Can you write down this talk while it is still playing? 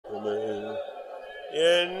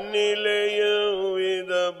என்னிலேயும்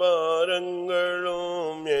வித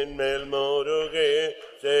பாரங்களும் என்மேல் முருகே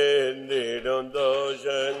சேர்ந்திடும்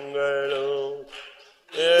தோஷங்களும்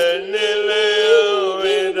என்னிலேயும்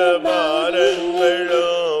வித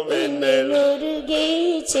பாரங்களும் என்மேல் முருகே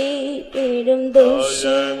சேர்ந்திடும்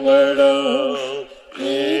தோஷங்களும்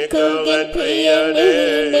நீக்குகன் பிரியனே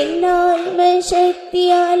நின்னால்ம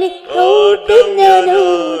சக்தியாலே ஓட்டம்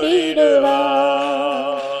ஞானோடிடுவார்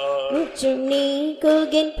முற்றும்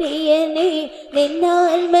நீக்குகன் பிரியனே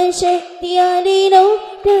நின்னால்ம சக்தியாலே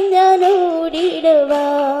ஓட்டம் ஞானோடிடுவார்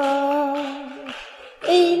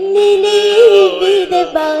എന്നിലെ വിധ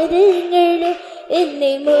ഭാരങ്ങളും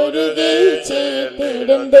എന്നെ മുറുകെ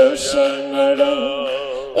ചേർത്തിടും ദോഷങ്ങളും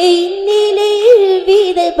എന്നിലെ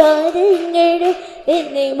വിധ ഭാരങ്ങളും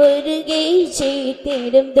എന്നെ മുറുകെ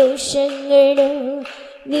ചേർത്തിടും ദോഷങ്ങളും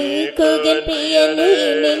നീക്കുകൻ പ്രിയനേ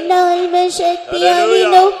നിന്നാൽമ ശക്തിയാലെ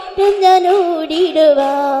നോട്ടം ഞാൻ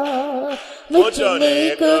ഓടിടുവാ മുറ്റും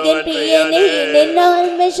നീക്കുകൻ പ്രിയനേ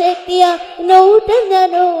നിന്നാൽമ ശക്തിയാ നോട്ടം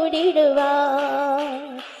ഞാൻ ഓടിടുവാ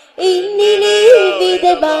എന്നിലെ വിധ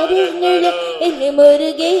ഭാരങ്ങളും എന്നെ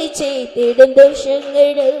മുറുകെ ചേർത്തിടും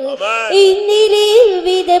ദോഷങ്ങളും എന്നിലെ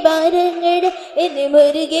വിധ ഭാരങ്ങളും എന്നെ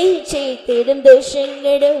മുറുകെ ചേർത്തിടും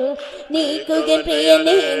ദോഷങ്ങളും നീക്കുകൻ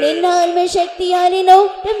പ്രിയനേ നിന്നാൽമ ശക്തിയാലെ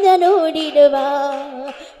നോട്ടം ഞാൻ ഓടിടുവാ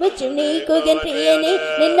മുറ്റും നീക്കുകൻ പ്രിയനേ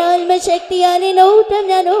നിന്നാൽമ ശക്തിയാലെ നോട്ടം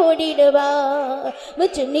ഞാൻ ഓടിടുവാ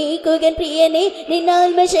മുറ്റും നീക്കുകൻ പ്രിയനേ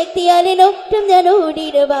നിന്നാൽമ ശക്തിയാലെ നോട്ടം ഞാൻ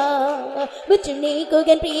ഓടിടുവാ മുറ്റും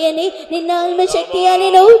നീക്കുകൻ പ്രിയനേ നിന്നാൽമ ശക്തിയാലെ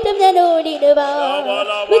നോട്ടം ഞാൻ ഓടിടുവാ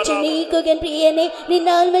മുറ്റും നീക്കുകൻ പ്രിയനേ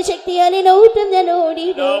നിന്നാൽമ ശക്തിയാലെ നോട്ടം ഞാൻ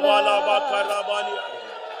ഓടിടുവാ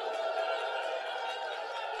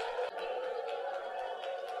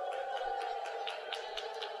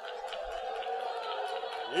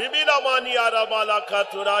Ibilamania rabala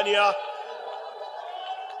katurania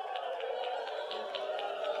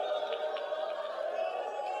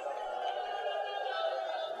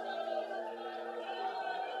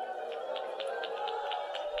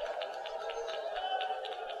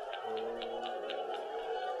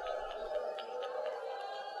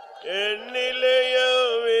എന്നിലെയും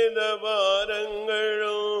വിധ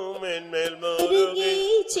ഭാരങ്ങളും എന്മേൽ മുറുകെ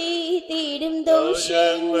ചേർത്തിടും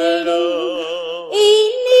ദോഷങ്ങളും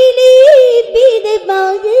എന്നിലെ വിധ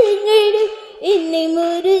ഭാരങ്ങളും എന്നെ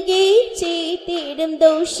മുറുകെ ചേർത്തിടും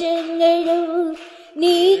ദോഷങ്ങളും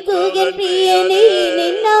നീക്കുകൻ പ്രിയനേ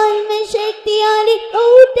നിന്നാൽമ ശക്തിയാലെ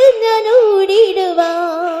ഓട്ടം ഞാൻ ഓടിടുവാ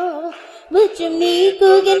മുറ്റും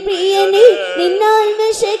നീക്കുകൻ പ്രിയനേ നിന്നാൽമ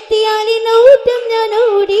ശക്തിയാലെ നോട്ടം ഞാൻ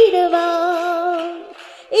ഓടിടുവാ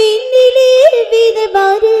എന്നിലെ വിധ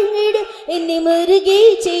ഭാരങ്ങളും എന്നെ മുറുകെ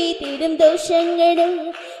ചേർത്തിടും ദോഷങ്ങളും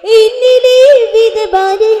എന്നിലെ വിധ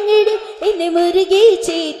ഭാരങ്ങളും എന്നെ മുറുകെ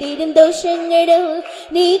ചേർത്തിടും ദോഷങ്ങളും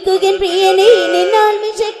നീക്കുകൻ പ്രിയനേ നിന്നാൽമ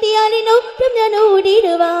ശക്തിയാലെ നോട്ടം ഞാൻ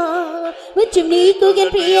ഓടിടുവാ മുറ്റും നീക്കുകൻ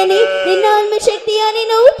പ്രിയനേ നിന്നാൽമ ശക്തിയാലെ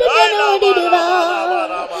നോട്ടം ഞാൻ ഓടിടുവാ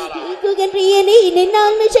നീക്കുകൻ പ്രിയനേ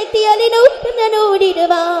നിന്നാൽമ ശക്തിയാലെ നോട്ടം ഞാൻ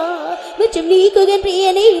ഓടിടുവാ മുറ്റും നീക്കുകൻ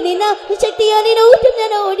പ്രിയനേ നിന്നാൽമ ശക്തിയാലെ നോട്ടം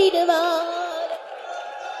ഞാൻ ഓടിടുവാ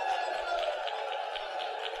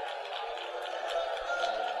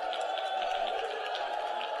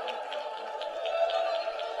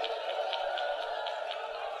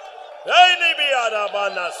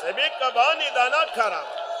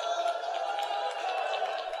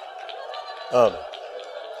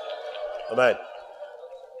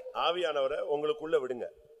ஆவியானவரை உங்களுக்குள்ள விடுங்க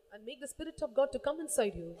and make the spirit of God to come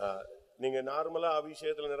inside you. நீங்க நார்மலா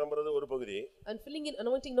அபிஷேகத்துல நிரம்பறது ஒரு பகுதி and filling in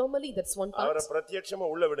anointing normally, that's one part. அவரை பிரத்யட்சமா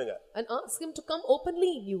உள்ள விடுங்க and ask him to come openly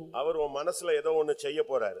in you. அவர் உங்க மனசுல ஏதோ ஒன்னு செய்ய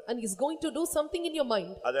போறாரு and he is going to do something in your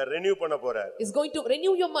mind. அத ரினியூ பண்ண போறாரு. he is going to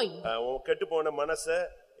renew your mind. கெட்டு போன மனசை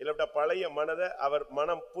இல்ல பழைய மனதை அவர்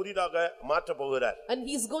மனம் புதிதாக மாற்ற போகிறார். and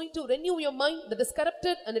he is going to renew your mind that is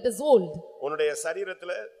corrupted and it is old. உன்னுடைய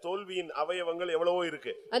சரீரத்துல தோல்வியின் அவயவங்கள் எவ்வளவோ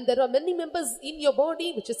இருக்கு. and there are many members in your body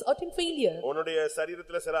which is hurting failure. உன்னுடைய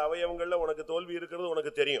சரீரத்துல சில அவயவங்கள்ல உனக்கு தோல்வி இருக்கிறது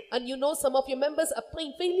உனக்கு தெரியும். and you know some of your members are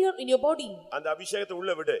playing failure in your body. அந்த அபிஷேகத்தை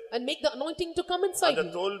உள்ள விடு. and make the anointing to come inside அந்த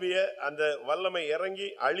தோல்வியை அந்த வல்லமை இறங்கி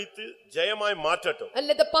அழித்து ஜெயமாய் மாற்றட்டும். and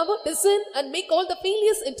let the power descend and make all the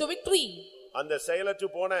failures into victory. அந்த செயலற்று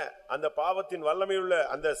போன அந்த பாவத்தின் வல்லமையுள்ள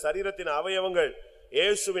அந்த சரீரத்தின் அவயவங்கள்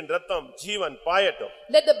இயேசுவின் இரத்தம் ஜீவன் பாயட்டும்.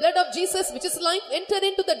 let the blood of Jesus which is life enter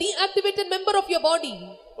into the deactivated member of your body.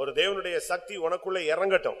 ஒரு தேவனுடைய சக்தி உனக்குள்ள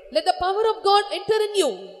இறங்கட்டும். let the power of God enter in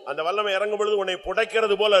you. அந்த வல்லமை இறங்கும் பொழுது உன்னை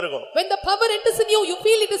புடைக்கிறது போல இருக்கும். when the power enters in you, you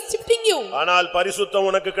feel it is shifting you. ஆனால் பரிசுத்தம்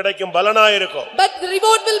உனக்கு கிடைக்கும் பலனாய் இருக்கும். but the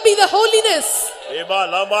reward will be the holiness. ஏபா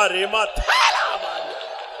லமா rhema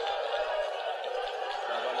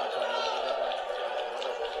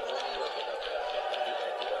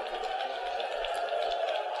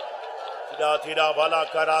Tida tida bala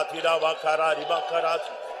kara tida vakara riba kara.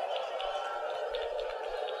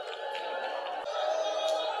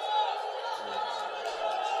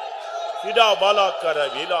 Tida bala kara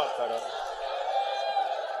vila kara.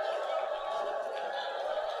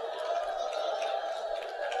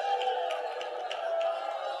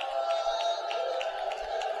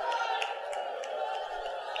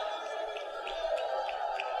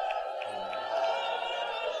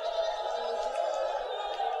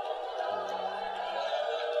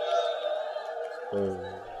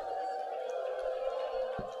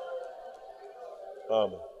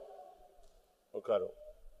 ஆமா உட்காரு.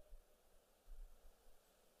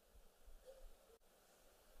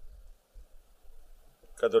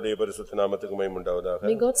 கர்த்தருடைய பரிசுத்த நாமத்துக்கு மகிமை உண்டாவதாக.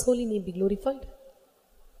 May God's holy name be glorified.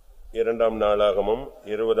 இரண்டாம் நாளாகமம்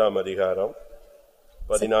 20ஆம் அதிகாரம்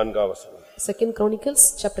 14ஆம் வசனம். Second Chronicles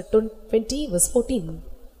chapter 20 verse 14.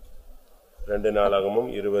 இரண்டு நாளாகமம்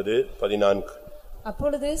 20:14.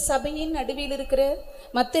 அப்பொழுது சபையின் நடுவில் இருக்கிற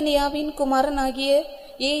மத்தனியாவின் குமாரனாகிய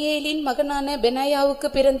ஏயேலின் மகனான பெனாயாவுக்கு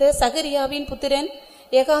பிறந்த சகரியாவின் புத்திரன்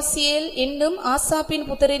யகாசியேல் என்னும் ஆசாப்பின்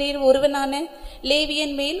புத்திரரில் ஒருவனான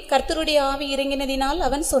லேவியன் மேல் கர்த்தருடைய ஆவி இறங்கினதினால்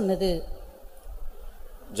அவன் சொன்னது.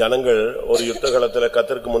 ஜனங்கள் ஒரு யுத்த களத்திலே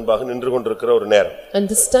கர்த்தருக்கு முன்பாக நின்று கொண்டிருக்கிற ஒரு நேரம். And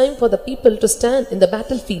this time for the people to stand in the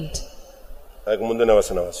battlefield. அதுக்கு முந்தின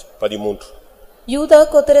வசனம் 13. யூதா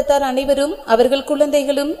கோத்திரத்தார் அனைவரும் அவர்கள்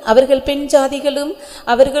குழந்தைகளும் அவர்கள் பெண் ஜாதிகளும்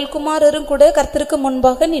அவர்கள் குமாரரும் கூட கர்த்தருக்கு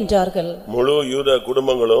முன்பாக நின்றார்கள். முழு யூத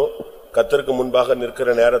குடும்பங்களும் கர்த்தருக்கு முன்பாக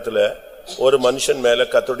நிற்கிற நேரத்துல ஒரு மனுஷன் மேல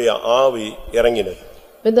கர்த்தருடைய ஆவி இறங்கினது.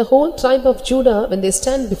 When the whole tribe of Judah, when they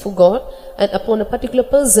stand before God and upon a particular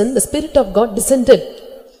person, the Spirit of God descended.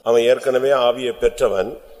 அவன் ஏற்கனவே ஆவியை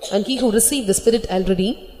பெற்றவன். And he who received the Spirit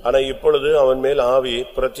already. ஆனா இப்பொழுது அவன் மேல் ஆவி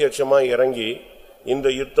பிரத்யட்சமா இறங்கி இந்த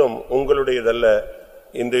யுத்தம் உங்களுடையதல்ல,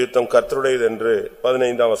 இந்த யுத்தம் கர்த்தருடையது என்று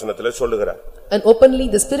 15ஆம் வசனத்திலே சொல்லுகிறார். And openly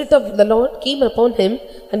the Spirit of the Lord came upon him,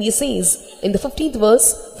 and he says in the 15th verse,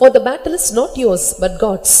 for the battle is not yours but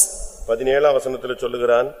God's. 17ஆம் வசனத்திலே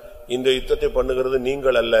சொல்லுகிறான், இந்த யுத்தத்தை பண்ணுகிறது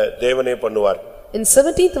நீங்கள் அல்ல, தேவனே பண்ணுவார். In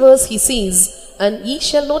 17th verse he says, and ye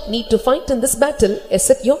shall not need to fight in this battle,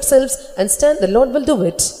 except yourselves and stand, the Lord will do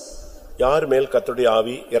it. யார் மேல் கர்த்தருடைய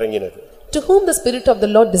ஆவி இறங்கினது? To whom the Spirit of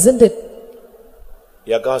the Lord descended?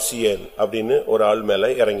 யகாசியேல் அப்படினு ஒரு ஆள் மேல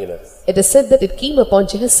இறங்கினது. It is said that it came upon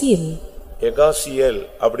Jehaziel. யகாசியேல்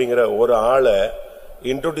அப்படிங்கிற ஒரு ஆளை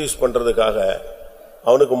இன்ட்ரோடியூஸ் பண்றதுக்காக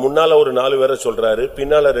அவனுக்கு முன்னால ஒரு 4 பேரை சொல்றாரு,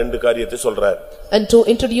 பின்னால 2 காரியத்தை சொல்றாரு. And to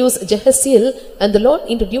introduce Jehaziel, and the Lord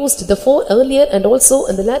introduced the 4 earlier, and also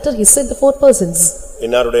in the latter he said the 4 persons.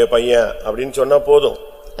 இன்னாருடைய பையன் அப்படினு சொன்னா போதும்.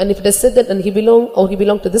 And if it is said that and he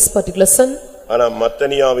belonged to this particular son, ஆனா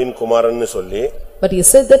மத்தனியாவின் குமாரன்னு சொல்லி, but he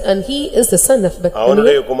said that and he is the son of Bethaniah,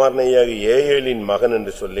 அவனுடைய குமாரனாகிய ஏயேலின் மகன்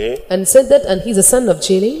என்று சொல்லி, and said that and he is the son of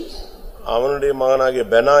Jael, அவனுடைய மகனாகிய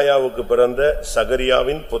பெனாயாவுக்கு பிறந்த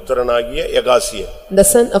சகரியாவின் புத்திரனாகிய யகாசியேல், the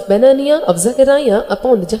son of Benaniah of Zechariah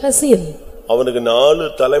upon the Jehaziel. அவனுக்கு 4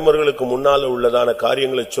 தலைமுறைகளுக்கு முன்னால உள்ளதான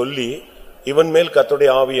காரியங்களை சொல்லி இவன் மேல்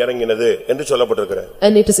கர்த்தருடைய ஆவி இறங்கினது என்று சொல்லப்பட்டிருக்கிறது.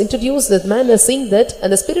 And it is introduced that man is saying that and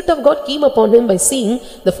the Spirit of God came upon him by seeing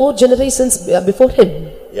the 4 generations before him.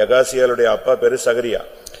 யகாசியேலுடைய அப்பா பேரு சகரியா.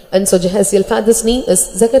 And so Jehaziel's father's name is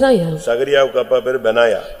Zechariah. சகரியாவுக்கு அப்பா பேரு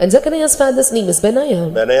Benaiah. And Zechariah's father's name is Benaiah.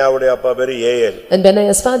 பெனாயாவுடைய அப்பா பேரு ஏயேல். And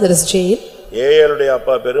Benaiah's father is Jael. ஏயேலுடைய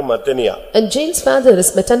அப்பா பேரு மத்தனியா. And Jael's father is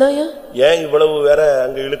Mattaniah. ஏன் இவ்வளவு வேற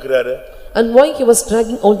அங்க இழுக்கிறாரு? And why he was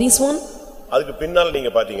dragging all these one? அதுக்கு பின்னால் நீங்க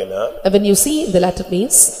பாத்தீங்கன்னா, And when you see in the latter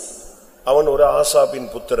place, அவன் ஒரு ஆசாபின்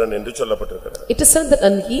புத்திரன் என்று சொல்லப்பட்டிருக்கிறார். it is said that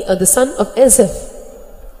and he are the son of Asaph.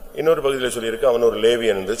 இன்னொரு பகுதியில சொல்லியிருக்கு அவன் ஒரு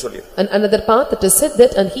லேவியன் என்று சொல்லியிருக்கு. And another part it is said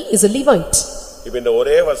that and he is a Levite. இப்ப இந்த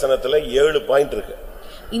ஒரே வசனத்துல 7 பாயிண்ட் இருக்கு.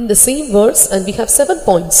 In the same verse and we have 7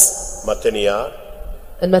 points. Mattaniah,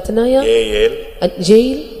 And Mattaniah, ஏயேல், and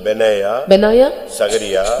Jael, Benaiah,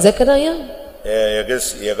 Zechariah, Zechariah,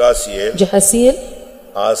 யகாசியேல், Jehaziel,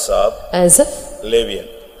 Asaph, Asaph, லேவியன்.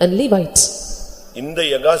 and Levite. இந்த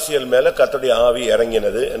யகாசியேல் மேல கர்த்தருடைய ஆவி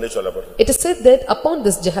இறங்கினது என்று சொல்லப்படுது. It is said that upon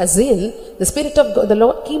this Jehaziel the Spirit of God, the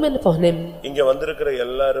Lord came in upon him. இங்க வந்திருக்கிற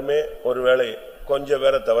எல்லாரும் ஒருவேளை கொஞ்ச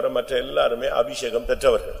பேரை தவிர மற்ற எல்லாரும் அபிஷேகம்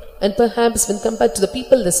பெற்றவர்கள். And perhaps when compared to the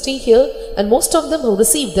people that stay here and most of them have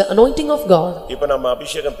received the anointing of God. இப்ப நம்ம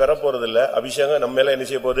அபிஷேகம் பெற போறது இல்ல, அபிஷேகம் நம்ம மேல என்ன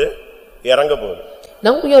செய்ய போகுது? இறங்க போகுது.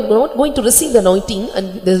 Now we are not going to receive the anointing and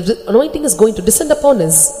the anointing is going to descend upon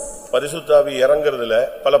us. பரிசுத்த ஆவி இறங்குறதுல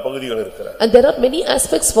பல பகுதிகள் இருக்கு. And there are many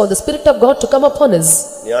aspects for the Spirit of God to come upon us.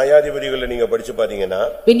 நியாயாதிபதிகளை நீங்க படிச்சு பாத்தீங்கன்னா,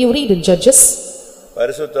 when you read in Judges,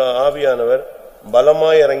 பரிசுத்த ஆவியானவர்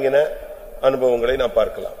பலமாய் இறங்கின அனுபவங்களை நாம்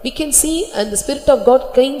பார்க்கலாம். we can see and the Spirit of God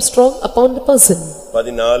came strong upon the person.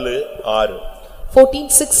 14:6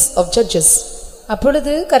 14:6 of Judges.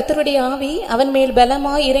 அப்பொழுது கர்த்தருடைய ஆவி அவன் மேல்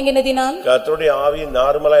பலமாய் இறங்கினதினால் கர்த்தருடைய ஆவி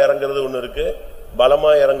நார்மலா இறங்குறது ஒன்னு இருக்கு,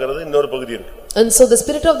 பலமா இறங்குறது இன்னொரு பகுதி இருக்கு. And so the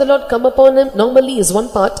Spirit of the Lord come upon him normally is one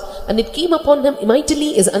part, and it came upon him mightily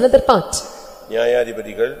is another part.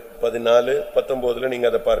 நியாயாதிபதிகள் 14:19 நீங்க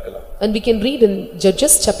அதை பார்க்கலாம். And we can read in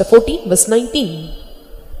Judges chapter 14 verse 19.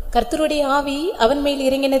 கர்த்தருடைய ஆவி அவன் மேல்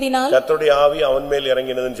இறங்கினதினால், கர்த்தருடைய ஆவி அவன் மேல்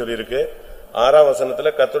இறங்கினதுன்னு சொல்லி இருக்கு. 6ஆம் வசனத்துல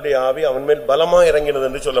கர்த்தருடைய ஆவி அவன் மேல் பலமா இறங்கினது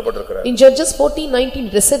என்று சொல்லப்பட்டிருக்கிறது. In Judges 14:19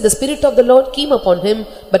 it is said the Spirit of the Lord came upon him,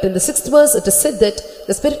 but in the 6th verse it is said that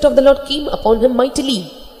the Spirit of the Lord came upon him mightily.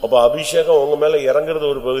 அப்ப அபிஷேகம் உங்க மேல இறங்குறது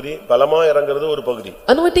ஒரு பகுதி, பலமா இறங்குறது ஒரு பகுதி.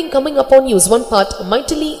 Anointing coming upon you is one part,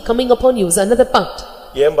 mightily coming upon you is another part.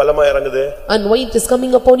 ஏன் பலமா இறங்குது? And why it is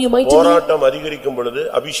coming upon you mightily? போராட்டம் அதிகரிக்கும் பொழுது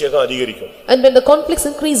அபிஷேகம் அதிகரிக்கும். And when the conflicts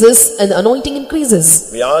increases and the anointing increases.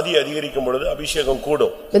 வியாதி அதிகரிக்கும் பொழுது அபிஷேகம்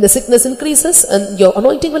கூடும். When the sickness increases and your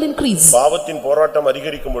anointing will increase. பாவத்தின் போராட்டம்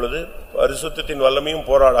அதிகரிக்கும் பொழுது பரிசுத்தத்தின் வல்லமையும்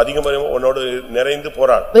அதிகமாக உன்னோடு நிறைந்து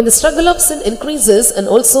போராடும். When the struggle of sin increases and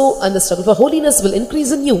also and the struggle for holiness will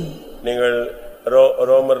increase in you. நீங்கள்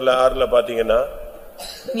ரோமர்ல 6ல பாத்தீங்கன்னா,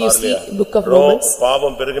 You see book of Romans.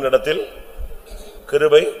 பாவம் பெருகின இடத்தில்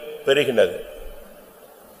கிருபை பெருகினது.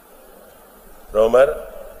 ரோமர்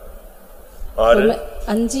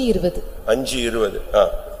 6:5-20.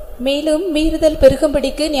 மேலும் மீறுதல்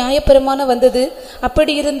பெருகும்படிக்கு நியாயப்பிரமாணம் வந்தது,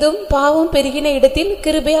 அப்படி இருந்தும் பாவம் பெருகின இடத்தில்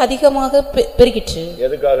கிருபை அதிகமாக பெருகிற்று.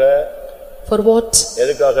 எதுக்காக? For what?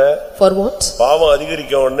 எதுக்காக? For what? பாவம்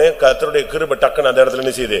அதிகரிக்க உடனே கர்த்தருடைய கிருபை டக்குன்னு அந்த இடத்துல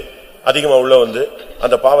என்ன செய்யுது? அதிகமா உள்ள வந்து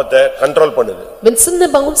அந்த பாவத்தை கண்ட்ரோல் பண்ணுது. When sin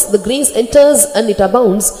abounds, the grace enters and it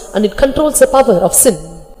abounds and it controls the power of sin.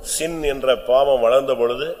 sin என்ற பாவம் வளர்ந்த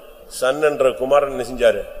பொழுது சன் என்ற குமாரன் என்ன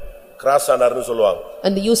செஞ்சாரு? கிராஸ் ஆனார்னு சொல்லுவாங்க.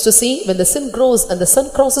 And they used to say when the sin grows and the son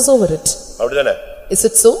crosses over it. அப்படிதானே? Is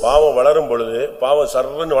it so? பாவம் வளரும் பொழுது பாவம்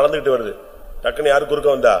சர்வன்னு வளர்ந்துட்டு வருது. டக்குன்னு யாரு குறுக்க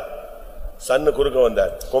வந்தா? சன் குறுக்க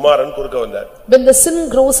வந்தார், குமாரன் குறுக்க வந்தார். When the sin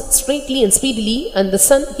grows straightly and speedily and the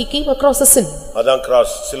son he came across the sin. அதான்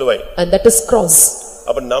கிராஸ், சிலுவை. And that is cross.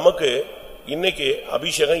 அப்ப நமக்கு இன்னைக்கு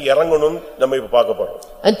அபிஷேகம் இறங்கணும் நம்ம இப்ப பார்க்க போறோம்.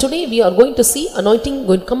 And today we are going to see anointing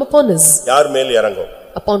going to come upon us. யார் மேல் இறங்கும்?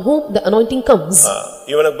 Upon whom the anointing comes.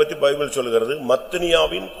 இவனை பத்தி பைபிள் சொல்லுகிறது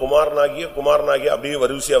மத்தனியாவின் குமாரனாகிய அப்படியே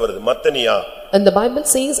வரிசையா வருது. மத்தனியா. And the Bible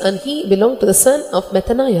says and he belonged to the son of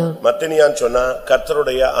Mattaniah. மத்தனியான்னு சொன்னா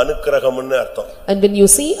கர்த்தருடைய அனுக்கிரகம்னு அர்த்தம். And when you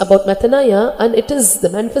see about Mattaniah and it is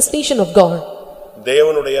the manifestation of God.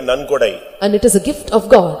 தேவனுடைய நன்கொடை. And it is a gift of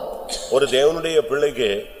God. ஒரு தேவனுடைய பிள்ளைக்கு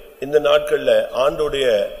இந்த நாட்கள்ல ஆண்டவருடைய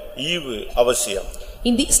ஈவு அவசியம்.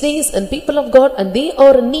 In these days and people of God and they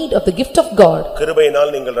are in need of the gift of God.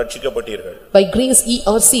 கிருபையினால் நீங்கள் ரட்சிக்கப்பட்டீர்கள். By grace ye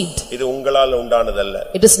are saved. இது உங்களால் உண்டானதல்ல.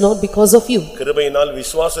 It is not because of you. கிருபையினால்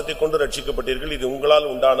விசுவாசத்தை கொண்டு ரட்சிக்கப்பட்டீர்கள். இது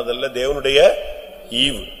உங்களால் உண்டானதல்ல, தேவனுடைய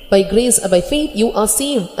ஈவு. By grace and by faith you are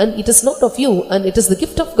saved and it is not of you and it is the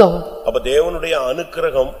gift of God. அப்ப தேவனுடைய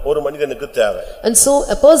அனுக்கிரகம் ஒரு மனிதனுக்கு தேவை. And so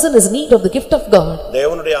a person is in need of the gift of God.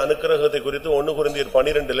 தேவனுடைய அனுக்கிரகத்தை குறித்து 1 கொரிந்தியர்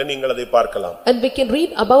 12ல நீங்கள் அதை பார்க்கலாம். And we can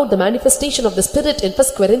read about the manifestation of the Spirit in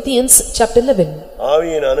 1 Corinthians chapter 11.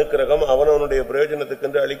 ஆவியின் அனுக்கிரகம் அவனவனுடைய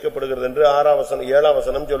பிரயோஜனத்துக்கென்று அளிக்கப்படுகிறது என்று 7ஆம்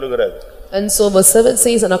வசனம் சொல்லுகிறது. And so verse 7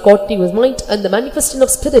 says and according to his might and the manifestation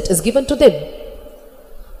of Spirit is given to them.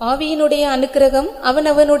 ஆவியினுடைய அனுக்கிரகம்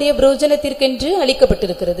அவனவனுடைய பிரயோஜனத்திற்கென்று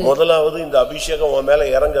அளிக்கப்பட்டிருக்கிறது. முதலாவது இந்த அபிஷேகம் உன் மேல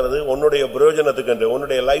இறங்குறது உன்னுடைய பிரயோஜனத்துக்கென்று,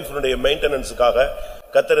 உன்னுடைய லைஃப்னுடைய மெயின்டெனன்ஸ்க்காக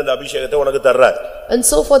கர்த்தர் இந்த அபிஷேகத்தை உனக்கு தர்றார். And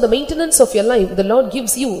so for the maintenance of your life the Lord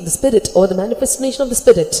gives you the Spirit or the manifestation of the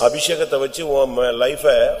Spirit. அபிஷேகத்தை வச்சு உன்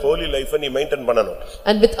லைஃபை, ஹோலி லைஃபை நீ மெயின்டெய்ன் பண்ணணும்.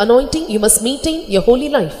 And with anointing you must maintain your holy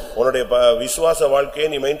life. உன்னுடைய விசுவாச வாழ்க்கையை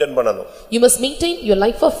நீ மெயின்டெய்ன் பண்ணணும். You must maintain your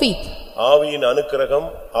life of faith. ஆவியின் அனுக்கிரகம்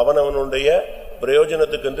அவனவனுடைய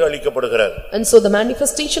பிரயோஜனத்துக்கென்று அளிக்கப்படுகிறது. And so the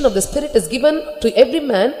manifestation of the Spirit is given to every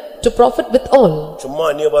man to profit with all. சும்மா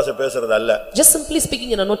அந்நிய பாஷை பேசுறது அல்ல. Just simply speaking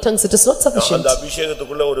in unknown tongues it is not sufficient. அந்த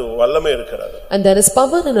அபிஷேகத்துக்குள்ள ஒரு வல்லமை இருக்கிறது. And there is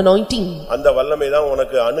power in anointing. அந்த வல்லமை தான்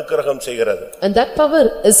உனக்கு அனுக்கிரகம் செய்கிறது. And that power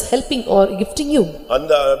is helping or gifting you.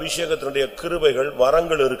 அந்த அபிஷேகத்தினுடைய கிருபைகள்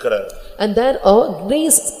வரங்கள் இருக்கிறது. And there are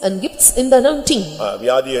grace and gifts in the anointing.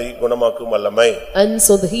 வியாதியை குணமாக்கும் வல்லமை. And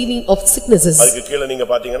so the healing of sicknesses. அதுக்கு கீழ நீங்க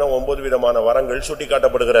பாத்தீங்கன்னா 9 விதமான வரங்கள்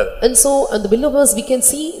சுட்டிக்காட்டப்படுகிறது. And so on the below verse we can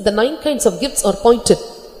see the 9 kinds of gifts are pointed.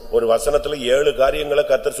 ஒரு வசனத்துல 7 காரியங்களை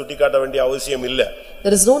கர்த்தர் சுட்டிக்காட்ட வேண்டிய அவசியம் இல்ல.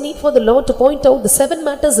 There is no need for the Lord to point out the 7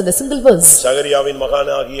 matters in a single verse. சகரியாவின்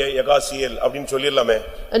மகனாகிய யகாசியேல் அப்படினு சொல்லிரலாமே.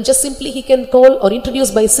 And just simply he can call or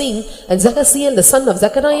introduce by saying and Zachariah the son of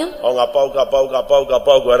Zechariah. அவங்க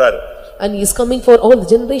அப்பாவுக்கு வராரு. And he is coming for all the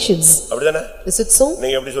generations. அப்படிதானே? Is it so?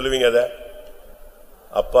 நீங்க எப்படி சொல்லுவீங்க அத?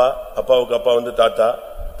 அப்பாவுக்கு அப்பா வந்து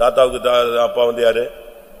தாத்தாவுக்கு அப்பா வந்து யாரு?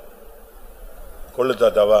 கொள்ளு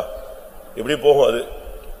தாத்தாவா? இப்படி போகும் அது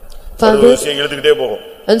Father, இழுத்துக்கிட்டே போகும்.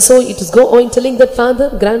 and so it is go on telling that father,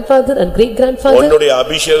 grandfather and great grandfather. உன்னுடைய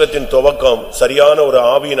அபிஷேகத்தின் துவக்கம் சரியான ஒரு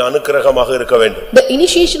ஆவியின் அனுக்கிரகமாக இருக்க வேண்டும். The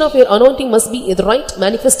initiation of your anointing must be the right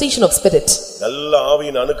manifestation of spirit. நல்ல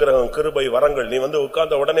ஆவியின் அனுக்கிரகம் கிருபை வரங்கள் நீ வந்து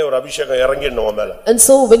உட்கார்ந்த உடனே ஒரு அபிஷேகம் இறங்கிடணும் உன் மேல. And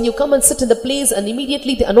so when you come and sit in the place and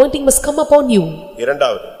immediately the anointing must come upon you.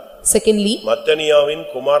 இரண்டாவது, Secondly, மத்தனியாவின்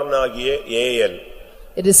குமாரனாகிய ஏயேல்.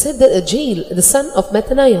 it is said that Jael, the son of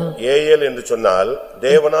Mattaniah. ஏயேல் என்று சொன்னால்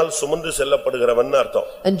தேவனால் சுமந்து செல்லப்படுகிறவன் அர்த்தம்.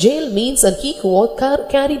 And Jael means and he who was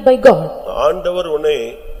carried by God. ஆண்டவர் உன்னை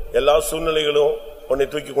எல்லா சூழ்நிலைகளும் உன்னை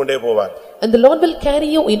தூக்கி கொண்டே போவார். And the Lord will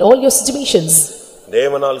carry you in all your situations.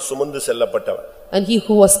 தேவனால் சுமந்து செல்லப்பட்டவன். And he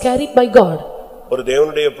who was carried by God. ஒரு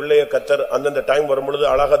தேவனுடைய பிள்ளையை கர்த்தர் அந்தந்த டைம் வரும்பொழுது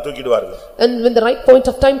அழகா தூக்கிடுவாருங்க. And when the right point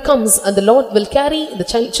of time comes and the Lord will carry the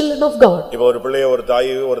children of God. இப்போ ஒரு பிள்ளையை ஒரு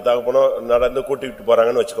தாய் ஒரு தகப்பனோ நடந்து கூட்டிட்டு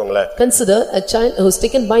போறாங்கன்னு வெச்சுக்கோங்களேன். Consider a child who is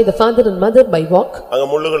taken by the father and mother by walk. அங்க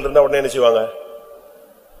முள்ளுகள் இருந்தா உடனே என்ன செய்வாங்க?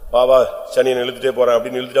 வா சனியன் இழுத்துட்டே போறான்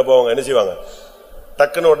அப்படி இழுத்துட்டே போவாங்க. என்ன செய்வாங்க?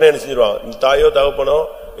 டக்குன்னு உடனே என்ன செஞ்சிருவாங்க? தாயோ தகப்பனோ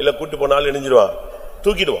இல்ல கூட்டி போனாலும் இணைஞ்சிருவான்,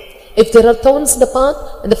 தூக்கிடுவான். If there are thorns in the path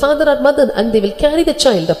and the father or mother and they will carry the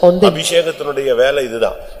child upon them. அபிஷேகத்தினுடைய வேலை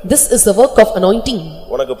இதுதான். This is the work of anointing.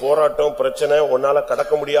 உனக்கு போராட்டம் பிரச்சனை உன்னால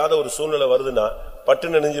கடக்க முடியாத ஒரு சூழ்நிலை வருதுன்னா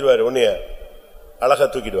பட்டு நினைஞ்சிருவாரு உன்னைய அழகா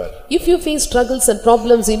தூக்கிடுவார். If you face struggles and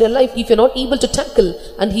problems in your life, if you are not able to tackle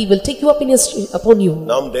and he will take you up in his upon you.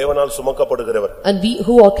 நாம் தேவனால் சுமக்கப்படுகிறவர். And we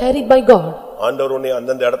who are carried by God. ஆண்டவர் உன்னை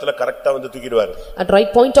அந்தந்த இடத்துல கரெக்ட்டா வந்து தூக்கிடுவார். At right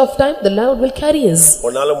point of time the Lord will carry us.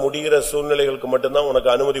 உன்னால முடிகிற சூழ்நிலைகளுக்கு மட்டும் தான் உனக்கு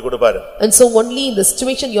அனுமதி கொடுப்பாரு. And so only in the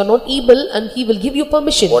situation you are not able and he will give you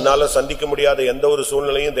permission. உன்னால சந்திக்க முடியாத எந்த ஒரு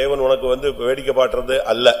சூழ்நிலையும் தேவன் உனக்கு வந்து வேடிக்கை காட்டுறது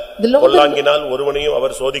அல்ல. The Lord பொல்லாங்கினால் ஒருவனையும்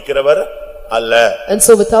அவர் சோதிக்கிறவர் அல்ல. And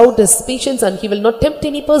so without his patience and he will not tempt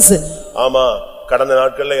any person. ஆமா, கடந்த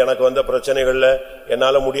நாட்கள்ல எனக்கு வந்த பிரச்சனைகள்ல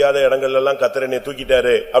என்னால முடியாத இடங்கள்ல எல்லாம் கர்த்தர் என்னை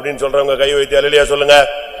தூக்கிட்டாரு அப்படினு சொல்றவங்க கை வைத்து அல்லேலூயா சொல்லுங்க.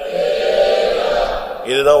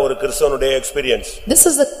 இதுதான் ஒரு கிறிஸ்தவனுடைய experience. This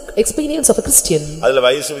is the experience of a Christian. அதுல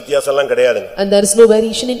வயசு வித்தியாசம் எல்லாம் கிடையாதுங்க. And there is no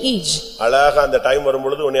variation in age. அழகா அந்த டைம்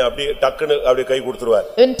வரும்பொழுது உன்னை அப்படியே டக்குன்னு அப்படியே கை கொடுத்துருவார்.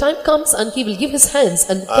 When time comes and he will give his hands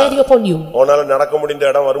and carry upon you. உன்னால நடக்க முடிந்த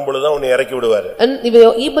இடம் வரும்பொழுது தான் உன்னை இறக்கி விடுவார். And if you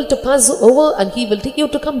are able to pass over and he will take you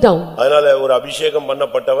to come down. அதனால ஒரு அபிஷேகம்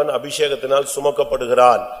பண்ணப்பட்டவன் அபிஷேகத்தினால்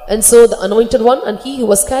சுமக்கப்படுகிறான். And so the anointed one and he who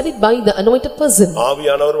was carried by the anointed person.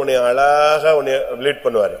 ஆவியானவர் உன்னை அழகா உன்னை லீட்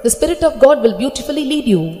பண்ணுவார். The Spirit of God will beautifully lead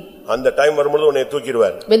you. அந்த time வரும்போது உன்னை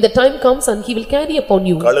தூக்கிடுவார். When the time comes and he will carry upon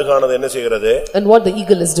you. கழுகானது என்ன செய்கிறது? And what the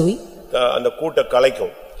eagle is doing? அந்த கூட்டை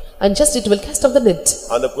கலைக்கும். And just it will cast off the net.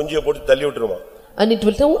 அந்த குஞ்சியை போட்டு தள்ளி விட்டுருமா. And it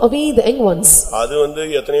will throw away the young ones. அது வந்து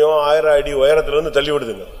எத்தனையோ 1000 அடி உயரத்துல இருந்து தள்ளி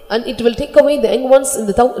விடுதுங்க. And it will take away the young ones in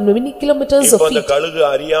the many kilometers of feet. இப்போ அந்த கழுகு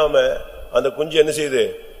அறியாம அந்த குஞ்சி என்ன செய்யுது?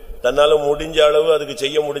 தன்னால முடிஞ்ச அளவு அதுக்கு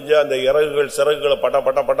செய்ய முடிஞ்ச அந்த இறகுகள் சிறகுகளை பட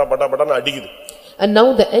பட பட பட படன்னு அடிக்குது. And now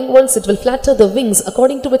the young ones it will flatter the wings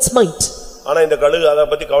according to its might. ஆனா இந்த கழுகு அத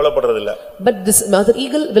பத்தி கவலைப்படுறது இல்ல. But this mother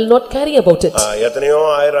eagle will not carry about it. எத்தனையோ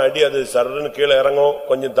 1000 அடி அது சர்றன்னு கீழ இறங்கும்,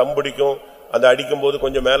 கொஞ்சம் தம் பிடிக்கும், அந்த அடிக்கும்போது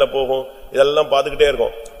கொஞ்சம் மேல போகும், இதெல்லாம் பாத்துக்கிட்டே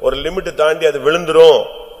இருக்கும். ஒரு லிமிட் தாண்டி அது விழுந்துரும்.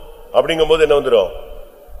 அப்படிங்கும்போது என்ன வந்துரும்?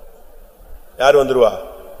 யார் வந்துருவா?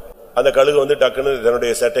 அந்த கழுகு வந்து டக்குன்னு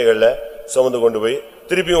தன்னுடைய சட்டைகள்ல சுமந்து கொண்டு போய்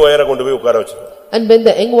திருப்பியும் உயர கொண்டு போய் உட்கார வச்சிரும். And when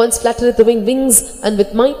the young ones flattereth the wings and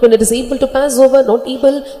with might when it is able to pass over not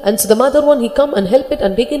able and so the mother one he come and help it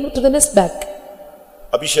and take it to the nest back.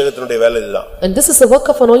 அபிஷேகத்தினுடைய வேலை இதுதான். And this is the work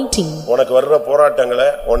of anointing. உனக்கு வர்ற போராட்டங்களை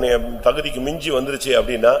உன்னை தகுதிக்கு மிஞ்சி வந்துருச்சு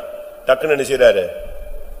அப்படினா டக்குன்னு என்ன செய்றாரு?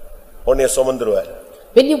 உன்னை சுமந்துருவார்.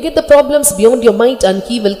 When you get the problems beyond your might and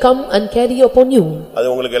he will come and carry upon you. அது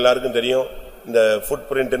உங்களுக்கு எல்லாருக்கும் தெரியும். இந்த ஃபுட்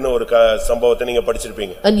பிரிண்ட்னு ஒரு சம்பவத்தை நீங்க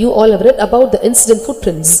படிச்சிருப்பீங்க. And you all have read about the incident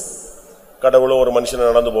footprints. கடவுளும் ஒரு மனுஷன்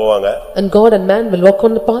நடந்து போவாங்க. And God and man will walk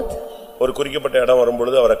on the path. ஒரு குறிக்கப்பட்ட இடம்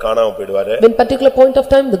வரும்போது அவரை காணாம போய்டுவாரு. When particular point of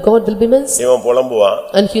time the God will be missed. இவன் புலம்புவான்.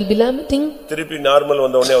 And he will be lamenting. திருப்பி நார்மல்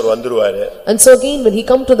வந்த உடனே அவர் வந்துருவாரு. And so again when he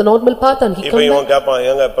come to the normal path and he come back. இவன் கேட்பான்,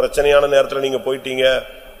 ஏங்க பிரச்சனையான நேரத்துல நீங்க போயிட்டீங்க,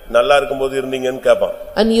 நல்லா இருக்கும்போது இருந்தீங்கன்னு கேட்பான்.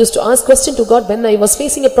 And he used to ask question to God, when I was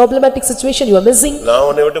facing a problematic situation you are missing. நான்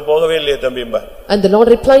உன்னை விட்டு போகவே இல்லையே தம்பிம்பா. And the Lord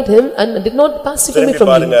replied him and did not pass away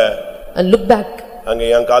from him. And look back. அங்க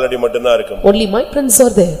என் காலடி மட்டும் தான் இருக்கும். Only my prints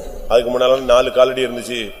are there. அதுக்கு முன்னால 4 காலடி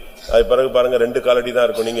இருந்துச்சு. அது பிறகு பாருங்க 2 காலடி தான்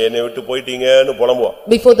இருக்கும். நீங்க என்னை விட்டு போயிட்டீங்கன்னு புலம்புவான்.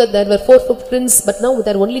 Before that there were 4 footprints but now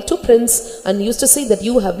there are only 2 prints and he used to say that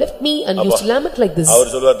you have left me and he used to lament like this.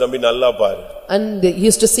 அவர் சொல்வார், தம்பி நல்லா பாரு. And he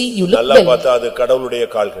used to say you look நல்லா well. பார்த்தா அது கடவுளுடைய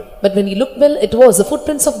கால்கள். But when you look well it was the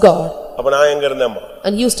footprints of God. அப்ப நான் எங்க இருந்தேம்மா?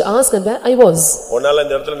 And he used to ask and where I was. உன்னால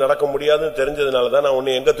இந்த இடத்துல நடக்க முடியாதுன்னு தெரிஞ்சதுனால தான் நான்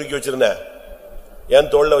உன்னை எங்க தூக்கி வச்சிருந்தேன்? என்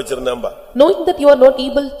தோள்ல வச்சிருந்தேன்பா. Knowing that you are not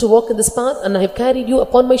able to walk in this path and I have carried you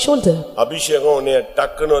upon my shoulder. அபிஷேகம் உன்னை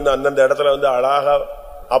டக்குன்னு வந்து அந்த இடத்துல வந்து அழகா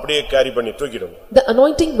அப்படியே கேரி பண்ணி தூக்கிடும். The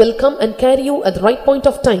anointing will come and carry you at the right point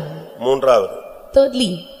of time. மூன்றாவது.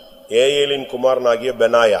 Thirdly, ஏயேலின் குமாரனாகிய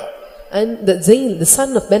Benaiah. and the Zail, the son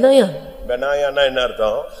of Benaiah. பெனாயானா என்ன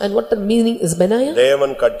அர்த்தம்? And what the meaning is Benaiah?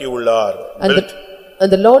 தேவன் கட்டி உள்ளார். And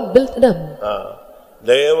the Lord built them.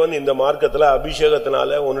 தேவன் இந்த மார்க்கத்துல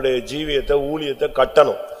அபிஷேகத்தினால உன்னுடைய ஜீவியத்தை ஊழியத்தை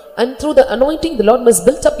கட்டணும். And through the anointing the Lord must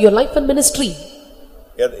build up your life and ministry.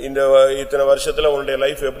 இந்த இத்தனை வருஷத்துல உன்னுடைய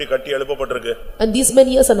லைஃப் எப்படி கட்டி எழுப்பப்பட்டிருக்கு? And these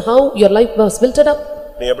many years and how your life was built up?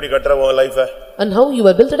 நீ எப்படி கட்டற உன் லைஃப? And how you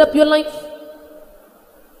have built up your life?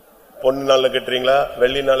 பொன்னால கட்டறீங்களா?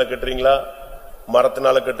 வெள்ளினால கட்டறீங்களா?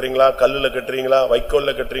 மரத்தினால கட்டறீங்களா? கல்லுல கட்டறீங்களா?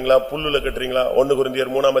 வைக்கோல்ல கட்டறீங்களா? புல்லுல கட்டறீங்களா? 1 கொரிந்தியர்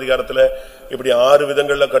 3ஆம் அதிகாரத்துல இப்படி 6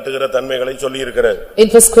 விதங்கள்ல கட்டுகிற தன்மைகளை சொல்லி இருக்கிறார். In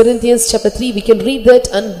 1 Corinthians chapter 3 we can read that,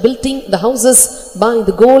 and building the houses by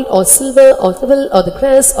the gold or silver or stubble or the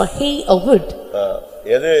grass or hay or wood.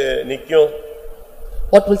 எது நிக்கும்?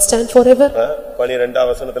 What will stand forever? 12ஆம்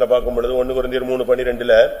வசனத்துல பார்க்கும் பொழுது 1 கொரிந்தியர்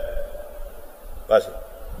 3:12ல வாசி.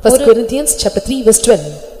 1 Corinthians chapter 3 verse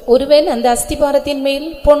 12. ஒருவன் அந்த அஸ்திபாரத்தின் மேல்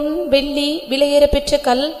பொன் வெள்ளி விலையேற பெற்ற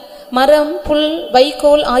கல் மரம் புல்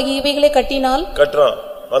வைக்கோல் ஆகியவைகளை கட்டினால் கட்டறான்,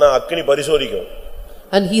 ஆனா அக்கினி பரிசோதிக்கும்.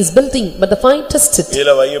 And he is building but the fire tests it.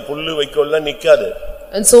 இதுல புல்லு வைக்கோல்ல நிக்காது.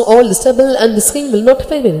 And so all the stubble and the skin will not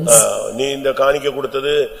prevail. நீ இந்த காணிக்கை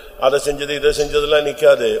கொடுத்தது அத செஞ்சது இத செஞ்சதெல்லாம்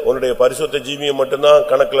நிக்காது. உன்னுடைய பரிசுத்த ஜீவியம் மட்டும் தான்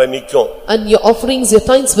கணக்குல நிக்கும். And your offerings, your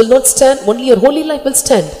tithes will not stand, only your holy life will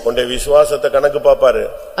stand. உன்னுடைய விசுவாசத்தை கணக்கு பாப்பாரு.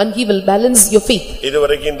 And he will balance your faith.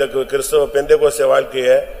 இதுவரைக்கும் இந்த கிறிஸ்தவ பெந்தேகோஸ்தே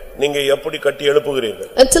வாழ்க்கையை நீங்க எப்படி கட்டி எழுப்புகிறீர்கள்?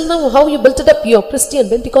 Until now how you built it up your Christian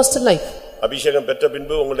Pentecostal life? அபிஷேகம் பெற்ற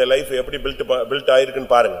பின்பு உங்களுடைய லைஃப் எப்படி பில்ட் ஆயிருக்குன்னு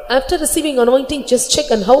பாருங்க. After receiving anointing just check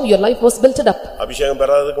on how your life was built up. அபிஷேகம்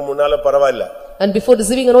பெறாததுக்கு முன்னால பரவாயில்லை. And before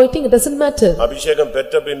receiving anointing it doesn't matter. அபிஷேகம்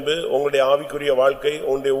பெற்ற பின்பு உங்களுடைய ஆவிக்குரிய வாழ்க்கை,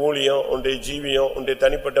 உங்களுடைய ஊழியம், உங்களுடைய ஜீவியம், உங்களுடைய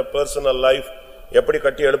தனிப்பட்ட பர்சனல் லைஃப் எப்படி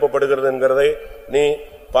கட்டி எழுப்பப்படுகிறதுங்கறதை நீ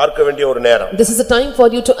பார்க்க வேண்டிய ஒரு நேரம். This is a time for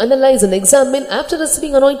you to analyze and examine after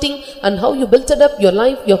receiving anointing and how you built it up your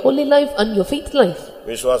life, your holy life and your faith life.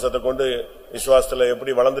 விசுவாசத்தை கொண்டு விசுவாசத்துல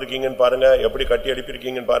எப்படி வளர்ந்திருக்கீங்கன்னு பாருங்க, எப்படி கட்டி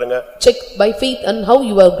எழுப்பிருக்கீங்கன்னு பாருங்க. Check by faith and how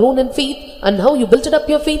you have grown in faith and how you built it up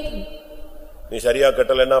your faith. நீ சரியா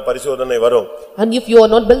கட்டலனா பரிசோதனை வரும். And if you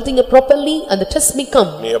are not building it properly and the test may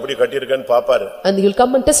come. நீ எப்படி கட்டி இருக்கேன்னு பாப்பாரு. And he will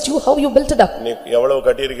come and test you how you built it up. நீ எவ்வளவு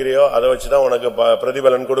கட்டி இருக்கறியோ அத வச்சு தான் உனக்கு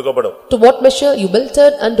பிரதிபலன் கொடுக்கப்படும். To what measure you built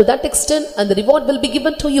it and to that extent and the reward will be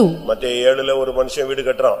given to you. மத்தேயு 7ல ஒரு மனுஷன் வீடு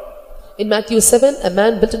கட்டறான். In Matthew 7 a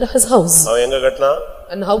man built his house. அவன் எங்க கட்டனா?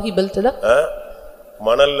 And how he built it up?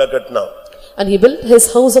 மணல்ல கட்டனா. And he built his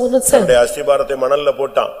house on the sand. தன்னுடைய அஸ்திபாரத்தை மணல்ல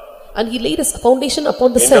போட்டான். And he laid his foundation upon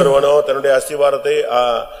the sand. இன்னொருவனோ தன்னுடைய அஸ்திபாரத்தை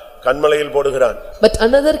கன்மலையில் போடுகிறான். But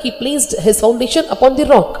another he placed his foundation upon the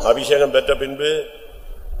rock. அபிஷேகம் பெற்ற பின்பு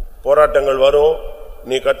போராட்டங்கள் வரும்.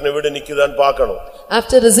 நீ கட்டின வீடு நிக்குதான்னு பார்க்கணும்.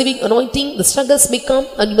 After receiving anointing the struggles may come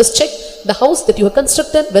and you must check the house that you have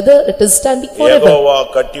constructed whether it is standing forever. Jehovah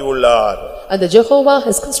கட்டி உள்ளார். And the Jehovah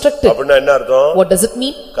has constructed. அப்படினா என்ன அர்த்தம்? What does it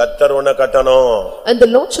mean? கர்த்தர் உன்னை கட்டணும். And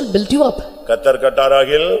the Lord shall build you up. கர்த்தர்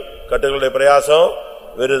கட்டாராகில் கட்டுகளுடைய பிரயாசம்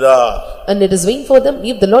விருதா. And it is vain for them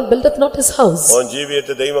if the Lord buildeth not his house. உன்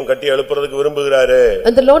ஜீவியத்தை தெய்வம் கட்டி எழுப்புறதுக்கு விரும்புகிறாரு.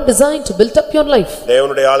 And the Lord designed to build up your life.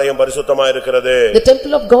 தேவனுடைய ஆலயம் பரிசுத்தமா இருக்கிறது. The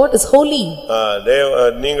temple of God is holy.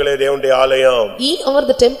 நீங்களே தேவனுடைய ஆலயம். Ye are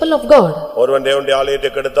the temple of God. ஒருவன் தேவனுடைய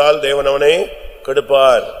ஆலயத்தை கெடுத்தால் தேவன் அவனை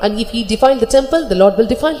கெடுப்பார். And if he defile the temple the Lord will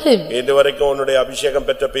defile him. இதுவரைக்கும் உன்னுடைய அபிஷேகம்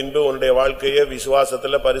பெற்ற பின்பு உன்னுடைய வாழ்க்கையை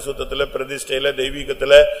விசுவாசத்திலே பரிசுத்தத்திலே பிரதிஷ்டையிலே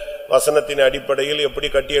தெய்வீகத்திலே வசனத்தின் அடிப்படையில் எப்படி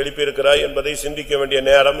கட்டி எழுப்பி இருக்கிறாய் என்பதை சிந்திக்க வேண்டிய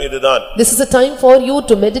நேரம் இதுதான். This is a time for you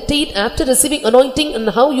to meditate after receiving anointing and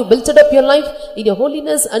how you built it up your life in your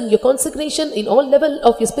holiness and your consecration in all level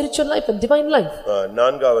of your spiritual life and divine life.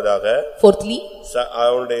 நான்காவதாக Fourthly,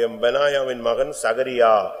 அவனுடைய பெனாயாவின் மகன்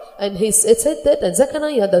சகரியா. and it said that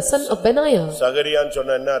Zechariah the son of Benaiah. சகரியான்னு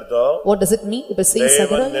சொன்னா என்ன அர்த்தம்? What does it mean if I say தேவன்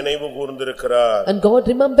Zechariah? நினைவு கூர்ந்திருக்கிறார். And God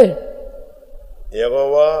remembered.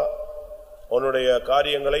 Jehovah உன்னுடைய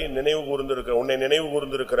காரியங்களை நினைவு கூர்ந்திருக்கிறார், உன்னை நினைவு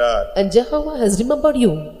கூர்ந்திருக்கிறார். And Jehovah has remembered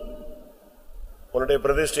you. உன்னுடைய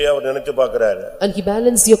பிரதிஷ்டையை அவர் நினைத்து பார்க்கிறார். And he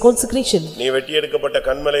balanced your consecration. நீ வெட்டி எடுக்கப்பட்ட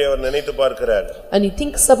கன்மலையை அவர் நினைத்து பார்க்கிறார். And he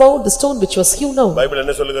thinks about the stone which was hewn down. Bible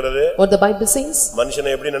என்ன சொல்லுகிறது? What the Bible says?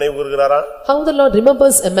 மனுஷனை எப்படி நினைவு கூர்கிறாரா? How the Lord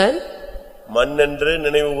remembers a man? மண்ணென்று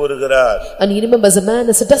நினைவு கூர்கிறார். And he remembers a man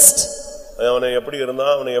as a dust. அவனை எப்படி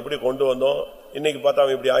இருந்தான், அவனை எப்படி கொண்டு வந்தோம், இன்னைக்கு பார்த்தா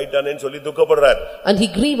அவன் இப்படி ஆயிட்டானேன்னு சொல்லி துக்கப்படுறார். And he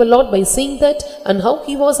grieved a lot by saying that and how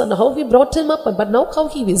he was and how we brought him up but now how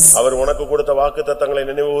he is. அவர் உனக்கு கொடுத்த வாக்குத்தத்தங்களை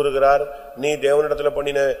நினைவு கூறுகிறார். நீ தேவனிடத்தில்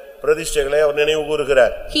பண்ணின பிரதிஷ்டைகளை அவர் நினைவு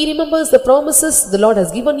கூறுகிறார். He remembers the promises the Lord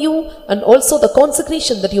has given you and also the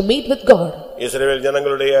consecration that you made with God. இஸ்ரவேல்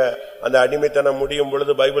ஜனங்களுடைய அந்த அடிமைத்தனம் முடியும்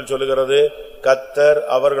பொழுது பைபிள் சொல்லுகிறது கர்த்தர்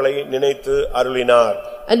அவர்களை நினைத்து அருளினார்.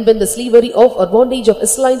 And when the slavery of or bondage of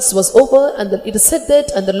Israelites was over and it is said that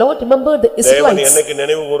and the Lord remembered the Israelites. தேவன் என்னைக்கு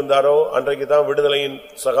நினைவு கூர்ந்தாரோ அன்றைக்கு தான் விடுதலையின்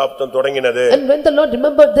சகாப்தம் தொடங்கினது. And when the Lord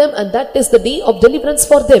remembered them and that is the day of deliverance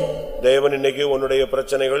for them. தேவன் இன்னைக்கு உன்னுடைய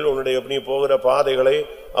பிரச்சனைகள் உன்னுடைய நீ போகிற பாதைகளை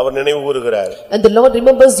அவர் நினைவு கூறுகிறார். And the Lord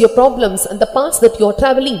remembers your problems and the paths that you are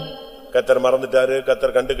traveling. கர்த்தர் மறந்துட்டாரு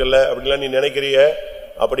கர்த்தர் கண்டுக்கல அப்படிலாம் நீ நினைக்கிறியே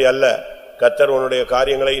அப்படி அல்ல. கர்த்தர் உன்னுடைய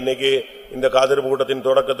காரியங்களை இன்னைக்கு இந்த காதிருப்பு கூட்டத்தின்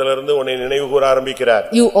தொடக்கத்திலிருந்து உன்னை நினைவு கூற ஆரம்பிக்கிறார்.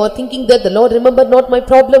 You are thinking that the Lord remembered not my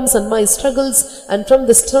problems and my struggles and from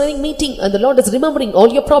this training meeting and the Lord is remembering all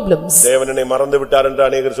your problems. தேவன் என்னை மறந்து விட்டார் என்று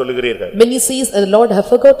अनेகர் சொல்லுகிறீர்கள். Many says the Lord have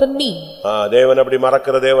forgotten me. தேவன் அப்படி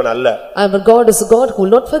மறக்கிற தேவன் அல்ல. Our God is a God who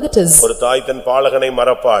will not forget us. ஒரு தாய் தன் பாலகனை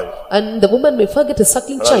மறப்பாள். And the woman may forget a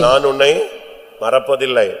suckling child. நான் உன்னை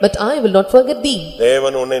மறப்பதில்லை. But I will not forget thee.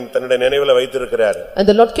 தேவன் உன்னை தன்னுடைய நினைவில வைத்திருக்கிறார். And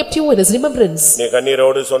the Lord kept you in his remembrance. நீ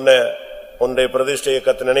கண்ணீரோடு சொன்ன உன்னுடைய பிரதிஷ்டையை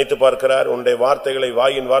கர்த்தர் நினைத்து பார்க்கிறார். உன்னுடைய வார்த்தைகளை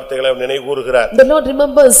வாயின் வார்த்தைகளை அவர் நினைவு கூறுகிறார். The Lord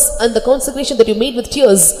remembers and the consecration that you made with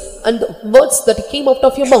tears and the words that came out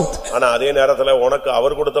of your mouth. ஆனா அதே நேரத்துல உனக்கு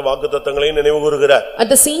அவர் கொடுத்த வாக்குத்தத்தங்களையும் நினைவு கூறுகிறார். At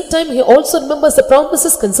the same time he also remembers the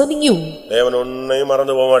promises concerning you. தேவன் உன்னை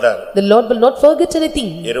மறந்து போக மாட்டார். The Lord will not forget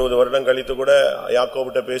anything. 20 வருடம் கழித்து கூட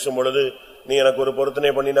யாக்கோபிட்ட பேசும் பொழுது நீ எனக்கு ஒரு பொருத்தனை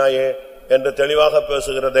பண்ணினாயே என்று தெளிவாக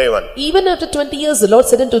பேசுகிற தேவன். Even after 20 years the Lord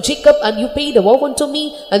said unto Jacob and you paid a vow unto me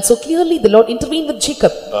and so clearly the Lord intervened with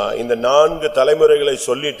Jacob. இந்த 4 தலைமுறைகளை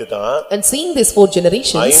சொல்லிட்டு தான் And seeing these 4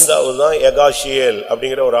 generations ஐந்தாவது தான் யகாசியேல்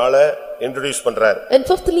அப்படிங்கற ஒரு ஆளை இன்ட்ரோ듀ce பண்றார். And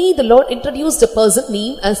fifthly the Lord introduced a person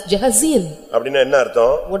named as Jahaziel. அப்படினா என்ன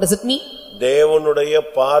அர்த்தம்? What does it mean? தேவனுடைய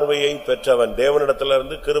பார்வையை பெற்றவன்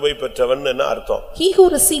தேவனிடத்திலிருந்து கிருபை பெற்றவன் என்ன அர்த்தம்? He who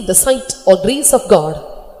received the sight or grace of God.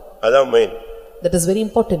 அதான் main. That is very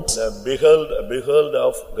important. The behold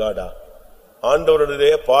of God.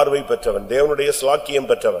 ஆண்டவருடைய பார்வை பெற்றவன் தேவனுடைய ஸ்லாக்கியம்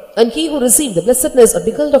பெற்றவன். And he who received the blessedness or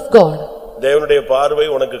behold of God. தேவனுடைய பார்வை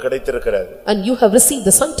உனக்கு கிடைத்திருக்கிறது. And you have received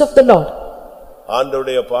the sight of the Lord.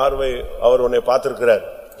 ஆண்டவருடைய பார்வை அவர் உன்னை பார்த்திருக்கிறார்.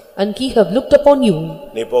 And he have looked upon you.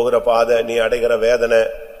 நீ போகிற பாதை நீ அடைகிற வேதனை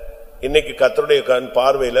இன்னைக்கு கர்த்தருடைய கண்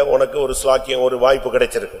பார்வையில உனக்கு ஒரு ஸ்லாக்கியம் ஒரு வாய்ப்பு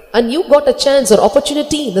கிடைச்சிருக்கு. And you got a chance or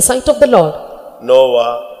opportunity in the sight of the Lord. Noah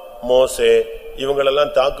மோசே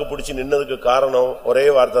இவங்களெல்லாம் தாக்கு பிடிச்சு நின்னதுக்கு காரணம் ஒரே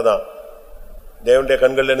வார்த்தை தான். தேவனுடைய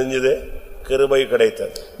கண்கள்ல நெஞ்சது கிருபை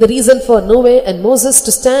கிடைத்தது. The reason for Noah and Moses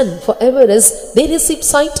to stand forever is they received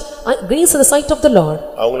sight grace in the sight of the Lord.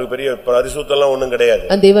 அவங்களுக்கு பெரிய பரிசுத்தம்லாம் ஒண்ணும் கிடையாது.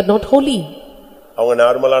 And they were not holy. அவங்க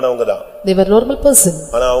நார்மலானவங்க தான். They were normal person.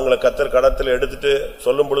 ஆனா அவங்கள கர்த்தர் கடத்தில் எடுத்துட்டு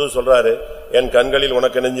சொல்லும் பொழுது சொல்றாரு என் கண்களில்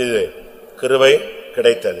உனக்கு நெஞ்சது கிருபை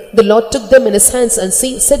கிடைத்தது. The Lord took them in his hands and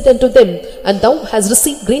said unto them and thou hast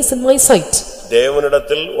received grace in my sight.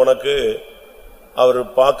 தேவனிடத்தில் உனக்கு அவர்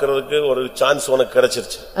பார்க்கிறதுக்கு ஒரு சான்ஸ் உனக்கு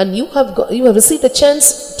கிடைச்சிருச்சு. And you have received a chance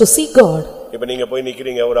to see God. இப்போ நீங்க போய்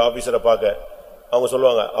நிக்கிறீங்க ஒரு ஆபீசரை பார்க்க அவங்க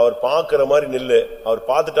சொல்வாங்க அவர் பார்க்கிற மாதிரி நில்லு அவர்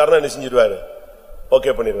பார்த்துட்டாருன்னா என்ன செஞ்சிடுவாரு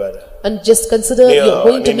ஓகே பண்ணிடுவாரு. And just consider you are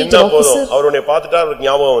going to meet an officer. அவர் உன்னை பார்த்துட்டா அவருக்கு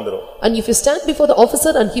ஞாபகம் வந்துரும். And if you stand before the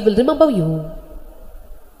officer and he will remember you.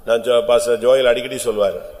 நான் பாஸ்டர் ஜோயல் அடிக்கடி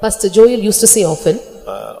சொல்வாரு. Pastor Joel used to say often.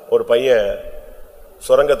 ஒரு பையன்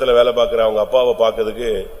சுரங்கத்துல வேலை பார்க்கற அவங்க அப்பாவை பார்க்கிறதுக்கு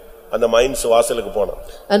அந்த மைன்ஸ் வாசலுக்கு போனான்.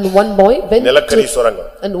 And one boy went நிலக்கரி சுரங்கம்.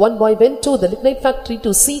 And one boy went to the lignite factory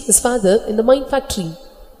to see his father in the mine factory.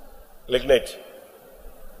 lignite.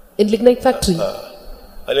 In lignite factory.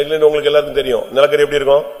 lignite உங்களுக்கு எல்லாருக்கும் தெரியும். நிலக்கரி எப்படி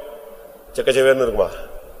இருக்கும்? செக்கச்செவேர்னு இருக்குமா?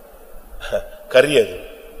 கரி அது.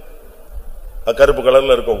 கருப்பு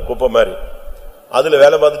கலர்ல இருக்கும் குப்பை மாதிரி. அதுல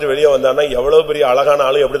வேலை பார்த்துட்டு வெளியே வந்தானா எவ்வளவு பெரிய அழகான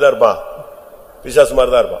ஆளு எப்படிதான் இருப்பான்? பிசாசு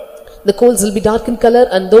மாதிரி தான் இருப்பான். The coals will be dark in color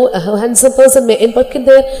and though a handsome person may embark in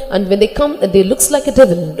there and when they come they looks like a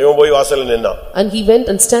devil. இவன் போய் வாசல்ல நின்னான். And he went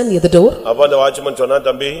and stand near the door. அப்ப அந்த watchman சொன்னா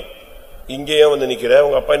தம்பி இங்கேயே வந்து நிக்கிற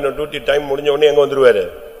உங்க அப்பா இன்னும் டியூட்டி டைம் முடிஞ்ச உடனே எங்க வந்துருவாரு?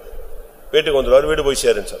 வீட்டுக்கு வந்துருவாரு வீடு போய்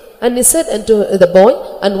சேருன்னு சொன்னான். And he said unto the boy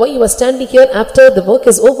and why you are standing here after the work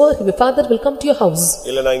is over your father will come to your house.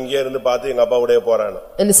 இல்ல நான் இங்கே இருந்து பார்த்து எங்க அப்பா கூடயே போறேன்.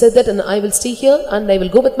 And he said that and I will stay here and I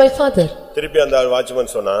will go with my father. திருப்பி அந்த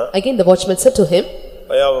வாட்ச்மேன் சொன்னா Again the watchman said to him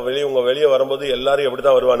ஐயா வெளியே வரும்போது எல்லாரும்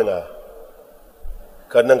எப்படிதான் வருவானுங்க?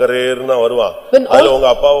 கண்ணங்கரேர்னா வருவான். அதுல உங்க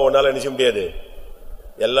அப்பாவை ஒன்னால நினைச்ச முடியாது.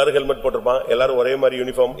 எல்லாரும் ஹெல்மெட் போட்டிருப்பான் எல்லாரும் ஒரே மாதிரி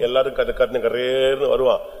யூனிஃபார்ம் எல்லாரும் கண்ணங்கரேர்னு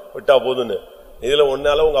வருவான் விட்டா போதுன்னு. இதுல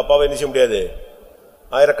ஒன்னால உங்க அப்பாவை நினைச்ச முடியாது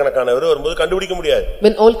ஆயிரக்கணக்கானவர் வரும்போது கண்டுபிடிக்க முடியாது.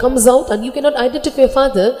 When all comes out and you cannot identify your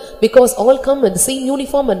father because all come in the same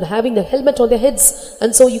uniform and having a helmet on their heads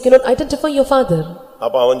and so you cannot identify your father.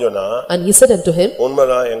 அப்ப அவன் சொன்னா, And he said unto him,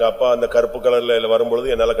 உண்மைதான், எங்க அப்பா அந்த கருப்பு கலர்ல வரும்போது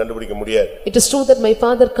என்னால கண்டுபிடிக்க முடியாது. It is true that my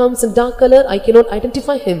father comes in dark color, I cannot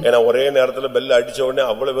identify him. ஏனா ஒரே நேரத்துல பெல் அடிச்ச உடனே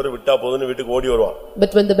அவ்வளவு பேர் விட்டா போதுன்னு வீட்டுக்கு ஓடி வருவான்.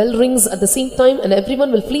 But when the bell rings at the same time and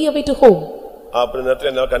everyone will flee away to home. அப்படி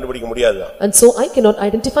நேரத்துல என்னால கண்டுபிடிக்க முடியாது. And so I cannot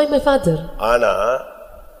identify my father. ஆனா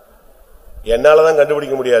என்னால தான்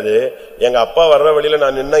கண்டுபிடிக்க முடியாது. எங்க அப்பா வர்ற வழியில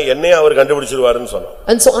நான் நின்னா என்னைய அவர் கண்டுபிடிச்சிருவாருன்னு சொன்னான்.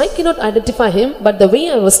 And so I cannot identify him, but the way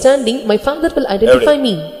I was standing my father will identify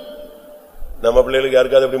me. நம்ம பிள்ளைகளுக்கு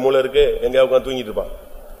யாருக்காவது அப்படி மூளை இருக்கு, எங்கயா உட்கார்ந்து தூங்கிட்டு இருப்பான்.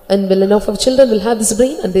 And will enough of children will have this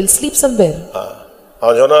brain and they'll sleep somewhere.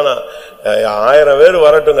 அவன் சொன்னானா, 1000 பேர்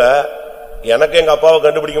வரட்டுங்க, எனக்கு எங்க அப்பாவை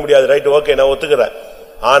கண்டுபிடிக்க முடியாது. ரைட், ஓகே, நான் ஒத்துக்கிறேன்.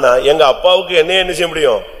 ஆனா எங்க அப்பாவுக்கு என்ன செய்ய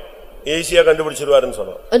முடியும்? ஈஸியா கண்டுபிடிச்சிருவாருன்னு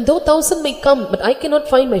சொன்னான். And though 1000 may come, but I cannot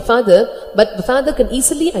find my father, but the father can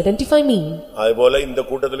easily identify me. அதுபோல இந்த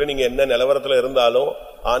கூட்டத்துல நீங்க என்ன நிலவரத்துல இருந்தாலும்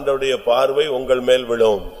ஆண்டவருடைய பார்வை உங்கள் மேல்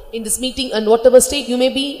விழும். In this meeting and whatever state you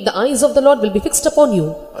may be, the eyes of the Lord will be fixed upon you.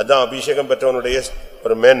 அதான் அபிஷேகம் பெற்றவனுடைய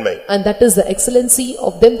ஒரு மேன்மை. And that is the excellency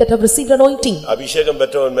of them that have received anointing. அபிஷேகம்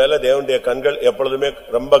பெற்றவன் மேல தேவனுடைய கண்கள் எப்பொழுதுமே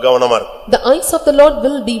ரொம்ப கவனமா இருக்கும். The eyes of the Lord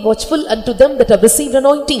will be watchful unto them that have received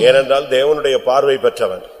anointing. ஏனென்றால் தேவனுடைய பார்வை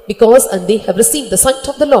பெற்றவன். Because and they have received the sight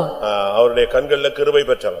of the Lord. அவருடைய கண்கள்ல கிருபை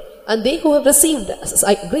பெற்றவன். And they who have received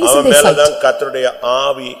grace in their sight. அவன் மேலதான் கர்த்தருடைய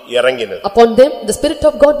ஆவி இறங்கினது. Upon them the Spirit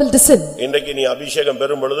of God will descend. இன்றைக்கு நீ அபிஷேகம்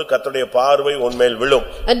பெறும் பொழுது கர்த்தருடைய பார்வை உன் மேல் விழும்.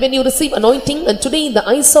 And when you receive anointing, and today the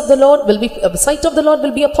eyes of the Lord will be, the sight of the Lord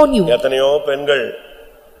will be upon you. எத்தனையோ பெண்கள்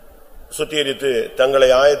சுத்திகரித்து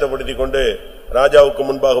தங்களை ஆயத்தப்படுத்திக் கொண்டு ராஜாவுக்கு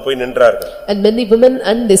முன்பாக போய் நின்றார்கள். And many women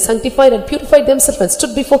and they sanctified and purified themselves and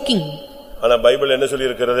stood before king. ஆனா பைபிள் என்ன சொல்லி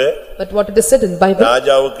இருக்கிறது? But what it is said in Bible?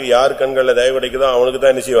 ராஜாவுக்கு யார் கண்கள்ல தயவு கிடைக்குதோ அவனுக்கு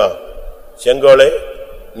தான் என்ன செய்வான்? செங்கோலை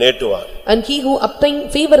நீட்டுவான். And he who obtain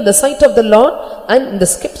favor in the sight of the Lord, and the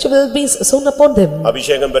scripture will be sown upon them.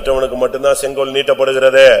 அபிஷேகம் பெற்றவனுக்கு மட்டும்தான் செங்கோல்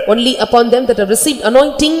நீட்டப்படுகிறது. Only upon them that have received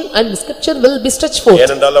anointing and the scripture will be stretched forth.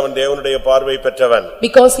 ஏனென்றால் அவன் தேவனுடைய பார்வை பெற்றவன்.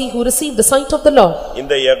 Because he who received the sight of the Lord.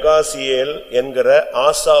 இந்த யகாசியேல் என்கிற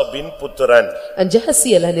ஆசாபின் புத்திரன். And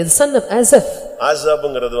Jahaziel and his son of Asaph.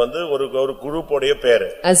 ஆசாப்ங்கிறது ஒரு குரூப்போட பேரு.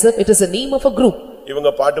 Asaph, it is a name of a group. இவங்க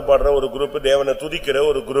பாட்டு பாடுற ஒரு குரூப், தேவனை துதிக்கிற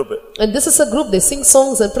ஒரு group. And this is a group, they sing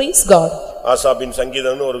songs and praise God. ஆசாபின்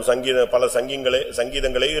சங்கீதம்னு ஒரு பல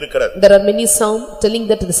சங்கீதங்களே இருக்கிறது. There are many songs telling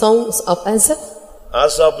that the songs of Asaph.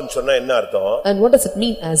 ஆசாப்னு சொன்னா என்ன அர்த்தம்? And what does it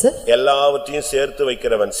mean, Asaph? எல்லாவற்றையும் சேர்த்து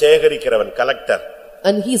வைக்கிறவன், சேகரிக்கிறவன், collector.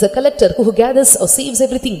 And he is a collector who gathers or saves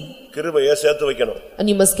everything. கிருபையை சேர்த்து வைக்கணும். And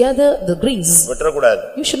you must gather the grace. விட்டுற கூடாது.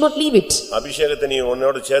 You should not leave it. அபிஷேகத்தை நீ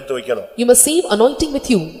உன்னோட சேர்த்து வைக்கணும். You must save anointing with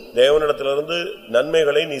you. தேவனிடத்திலிருந்து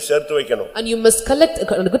நன்மைகளை நீ சேர்த்து வைக்கணும். And you must collect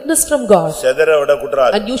goodness from God. செதற விட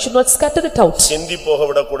கூடாது. And you should not scatter it out. சிந்தி போக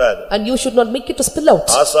விட கூடாது. And you should not make it to spill out.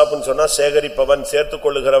 ஆசாப்னு சொன்னா சேகரிப்பவன், சேர்த்துக்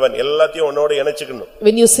கொள்ளுகிறவன், எல்லாத்தையும் உன்னோட இணைச்சுக்கணும்.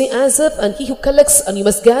 When you say Asaph and he who collects, and you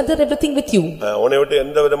must gather everything with you. உன்னை விட்டு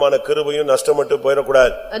எந்த விதமான கிருபையும் நஷ்டப்பட்டு போயிட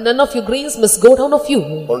கூடாது. And none of your grace must go down of you.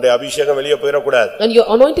 உன்னுடைய அபிஷேகம் வெளியே போயிட கூடாது. And your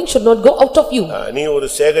anointing should not go out of you. நீ ஒரு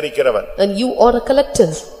சேகரிக்கிறவன். And you are a collector.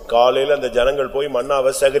 காலையில அந்த ஜனங்கள் போய்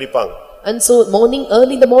மன்னாவை சேகரிப்பாங்க. And so morning,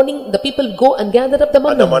 early in the morning, the people go and gather up the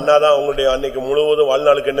manna. அந்த மன்னா தான் அவங்களுடைய அன்னைக்கு முழுவதும்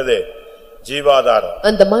வாழ்நாளுக்கு என்னது? ஜீவாதாரம்.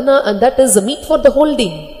 And the manna, and that is the meat for the whole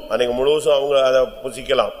day. அன்னைக்கு முழுவதும் அவங்க அதை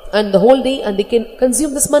புசிக்கலாம். And the whole day, and they can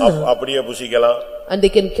consume this manna. அப்படியே புசிக்கலாம். And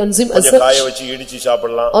they can consume as such. காய வச்சு இடிச்சு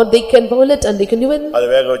சாப்பிடலாம். Or they can boil it and they can even. அது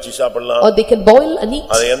வேக வச்சு சாப்பிடலாம். Or they can boil and eat.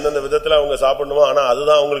 அது எந்தெந்த விதத்துல அவங்க சாப்பிடணுமோ, ஆனா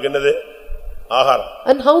அதுதான் அவங்களுக்கு என்னது? ஆகாரம்.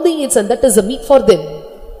 And how they eat, and that is the meat for them.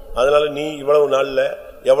 அதனால நீ இவ்வளவு நாள்ல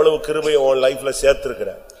எவ்வளவு கிருபையை உன் லைஃப்ல சேர்த்திருக்கிற?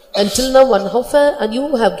 Until now, and how far and you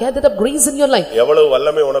have gathered up grace in your life. எவ்வளவு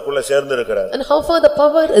வல்லமை உனக்குள்ள சேர்ந்திருக்கிறது? And how far the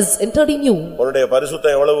power is entered in you. உன்னுடைய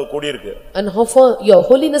பரிசுத்தம் எவ்வளவு கூடி இருக்கு? And how far your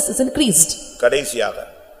holiness is increased. கடைசியாக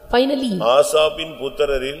Finally, ஆசாபின்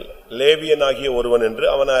புத்திரரில் லேவியனாகிய ஒருவன் என்று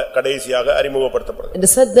அவனை கடைசியாக அறிமுகப்படுத்தப்படுகிறான். And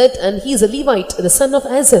said that, and he is a Levite, the son of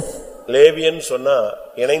Asaph. லேவியன் சொன்னா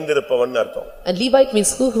இணைந்திருப்பவன் அர்த்தம். And Levite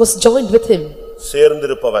means who was joined with him.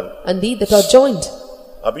 சேர்ந்திருப்பவன். And they that are joined.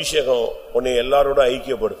 அபிஷேகம் உன்னை எல்லாரோட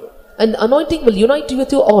ஐக்கியப்படுத்தும். And anointing will unite you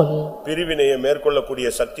with you all. பிரிவினையை மேற்கொள்ளக்கூடிய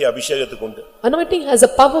சக்தி அபிஷேகத்துக்கு உண்டு. Anointing has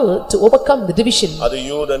a power to overcome the division. அது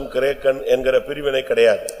யூதன் கிரேக்கன் என்கிற பிரிவினை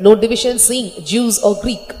கிடையாது. No division seeing Jews or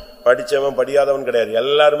Greek. படிச்சவன் படியாதவன் கிடையாது.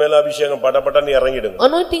 எல்லார் மேல அபிஷேகம் படபடன்னு இறங்கிடும்.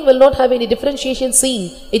 Anointing will not have any differentiation seeing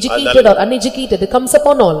educated or uneducated. It comes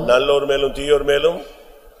upon all. நல்லோர் மேலும் தீயோர் மேலும்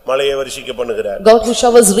மழையை வருஷிக்க பண்ணுகிறார். God who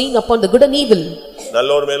showers rain upon the good and evil.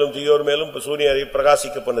 நல்லோர் மேலும் தீயோர் மேலும் சூரியனை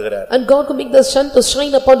பிரகாசிக்க பண்ணுகிறார். And God who make the sun to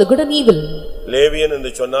shine upon the good and evil. லேவியன்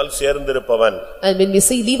என்று சொன்னால் சேர்ந்திருப்பவன். And when we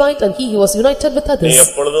say Levite and he was united with நீ others.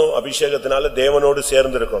 எப்பொழுதும் அபிஷேகத்தினால தேவனோடு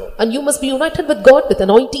சேர்ந்திருக்கணும். And you must be united with God with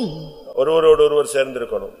anointing. ஒருவரோடு ஒருவர்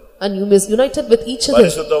சேர்ந்திருக்கணும். And you must be united with each other.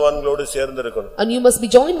 பரிசுத்தவான்களோடு சேர்ந்திருக்கணும். And you must be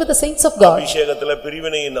joined with the saints of God. அபிஷேகத்திலே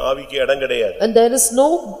பிரிவினையின் ஆவிக்கு இடம் கிடையாது. And there is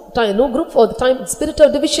no group for the time spirit of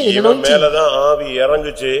division in anointing. இவன் மேல தான் ஆவி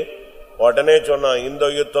இறங்குச்சு. உடனே சொன்னா இந்த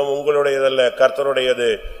யுத்தம் உங்களுடையதல்ல கர்த்தருடையது.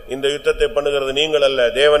 இந்த யுத்தத்தை பண்ணுகிறது நீங்கள் அல்ல,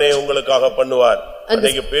 தேவனே உங்களுக்காக பண்ணுவார்.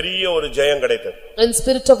 அதுக்கு பெரிய ஒரு ஜெயம் கிடைத்தது. And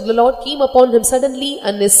spirit of the Lord came upon him suddenly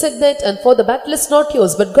and he said that, and for the battle is not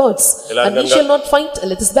yours but God's, and we shall not fight,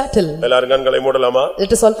 let us battle. எல்லாரும் கண்களை மூடலாமா?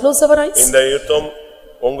 Let us all close our eyes. இந்த யுத்தம்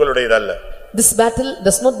உங்களுடையதல்ல. This battle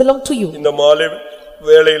does not belong to you. இந்த மாலை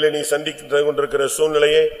வேளையிலே நீ சந்தித்து கொண்டிருக்கிற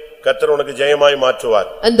சூழ்நிலையை கர்த்தர் உனக்கு ஜெயமாய் மாற்றுவார்.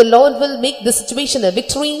 And the Lord will make this situation a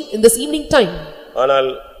victory in this evening time. ஆனால்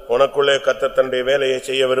உனக்குள்ளே கர்த்தர் தன்னுடைய வேலையை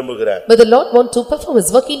செய்ய விரும்புகிறார். But the Lord want to perform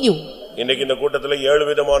his work in you. இன்னைக்கு இந்த கூட்டத்துல 7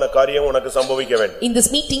 விதமான காரியம் உனக்கு சம்பவிக்க வேண்டும். In this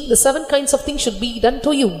meeting the 7 kinds of things should be done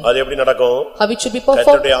to you. அது எப்படி நடக்கும்? How it should be performed?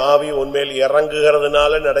 கர்த்தருடைய ஆவி உன்மேல்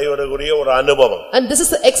இறங்குகிறதுனால நடைபெறக்கூடிய ஒரு அனுபவம். And this is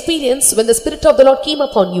the experience when the spirit of the Lord came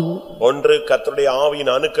upon you. ஒன்று கர்த்தருடைய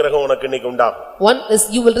ஆவியின் அனுக்கிரகம் உனக்கு இன்னைக்கு உண்டாகும். One is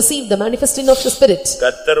you will receive the manifesting of the spirit.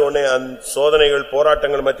 கர்த்தர் உன்னை சோதனைகள்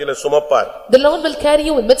போராட்டங்கள் மத்தியில சுமப்பார். The Lord will carry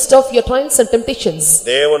you in midst of your trials and temptations.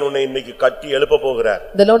 தேவன் உன்னை இன்னைக்கு கட்டி எழுப்ப போகிறார்.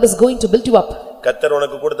 The Lord is going to build you up. கர்த்தர்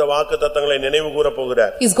உனக்கு கொடுத்த வாக்குத்தத்தங்களை நினைவு கூர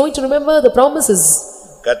போகிறார். He is going to remember the promises.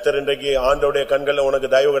 கர்த்தர் இன்றைக்கு ஆண்டவருடைய கண்களில் உனக்கு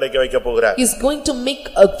தயவு கிடைக்க வைக்க போகிறார். He is going to make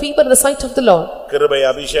a favor in the sight of the Lord. கிருபை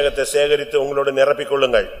அபிஷேகத்தை சேகரித்து உங்களோடு நிரப்பிக்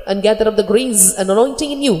கொள்ளுங்கள். And gather up the grace and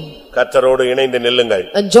anointing in you. கர்த்தரோடு இணைந்து நில்லுங்கள்.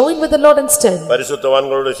 And join with the Lord and stand.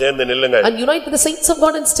 பரிசுத்தவான்களோடு சேர்ந்து நில்லுங்கள். And unite with the saints of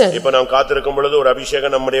God and stand. இப்போ நாம் காத்திருக்கும் பொழுது ஒரு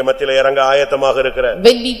அபிஷேகம் நம்முடைய மத்தியில இறங்க ஆயத்தமாக இருக்கிறது.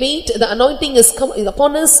 When we wait, the anointing is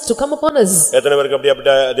upon us to come upon us. எத்தனை பேருக்கு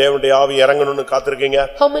அப்படி தேவனுடைய ஆவி இறங்கணும்னு காத்திருக்கீங்க?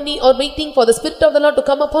 How many are waiting for the spirit of the Lord to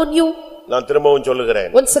come upon you? நான் திரும்பவும் சொல்லுகிறேன்.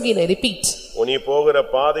 Once again I repeat. நீ போகிற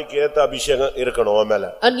பாதைக்கு ஏத்த அபிஷேகம் இருக்கணும் உன் மேல.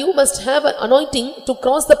 And you must have an anointing to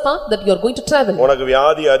cross the path that you are going to travel. உனக்கு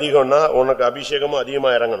வியாதி அதிகம்னா உனக்கு அபிஷேகமும் அதிகமா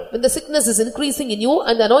இறங்கணும். When the sickness is increasing in you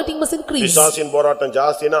and the anointing must increase. பிசாசின் போராட்டம்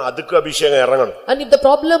ஜாஸ்தினா அதுக்கு அபிஷேகம் இறங்கணும். And if the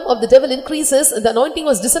problem of the devil increases, the anointing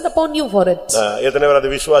must descend upon you for it. எத்தனை பேர்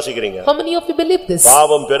அதை விசுவாசிக்கிறீங்க? How many of you believe this?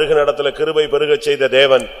 பாவம் பெருகின இடத்துல கிருபை பெருகச் செய்த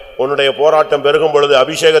தேவன் உன்னுடைய போராட்டம் பெருகும் பொழுது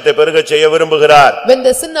அபிஷேகத்தை பெருகச் செய்ய விரும்புகிறார். When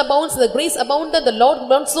the sin abounds, the grace abounded, the Lord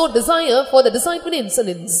wants so desire for the disciple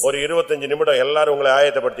incidents. ஒரு 25 நிமிடம் எல்லாரும் உங்களை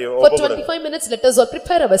ஆயத்தப்படுத்தி For 25 minutes let us all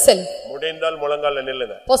prepare ourselves. முடிந்தால் முழங்கால்ல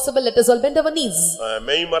நில்லுங்க. Possible let us all bend our knees.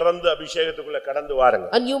 மெய் மறந்து அபிஷேகத்துக்குள்ள கடந்து வாருங்க.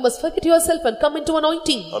 And you must forget yourself and come into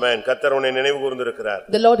anointing. ஆமென். கர்த்தர் உன்னை நினைவு கூர்ந்திருக்கிறார்.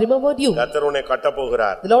 The Lord remembered you. கர்த்தர் உன்னை கட்டப்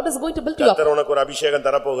போகிறார். The Lord is going to build you up. கர்த்தர் உனக்கு ஒரு அபிஷேகம்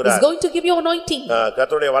தரப் He போகிறார். is going to give you anointing.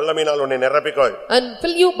 கர்த்தருடைய வல்லமையினால் உன்னை நிரப்பிக்கொள். And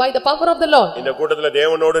fill you by the power of the Lord. இந்த கூட்டத்துல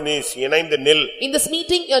தேவனோடு நீ இணைந்து நில். In this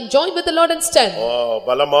meeting and join with the Lord and stand.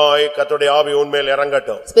 பலமாய் கர்த்தருடைய ஆவி உன்மேல்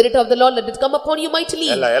இறங்கட்டும். Spirit of the Lord, let it come upon you mightily.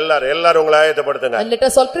 எல்லாரும் உங்களை ஆயத்தப்படுத்துங்க. And let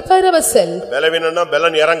us all prepare ourselves. பலவீனம்னா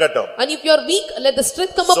பலன் இறங்கட்டும். And if you are weak, let the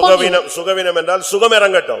strength come upon you. சுகவீனம் என்றால் சுகம்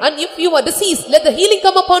இறங்கட்டும். And if you are diseased, let the healing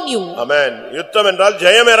come upon you. ஆமென். யுத்தம் என்றால்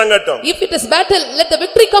ஜெயம் இறங்கட்டும். If it is battle, let the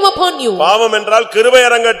victory come upon you. பாவம் என்றால் கிருபை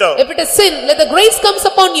இறங்கட்டும். If it is sin, let the grace comes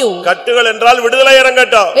upon you. கட்டுகள் என்றால் விடுதலை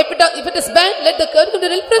இறங்கட்டும். If it is bad, let the curtain of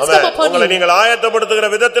deliverance come upon you. உங்களை நீங்கள் ஆயத்தப்படுத்துகிற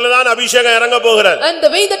விதத்தில தான் அபிஷேகம் இறங்க போகிறது. And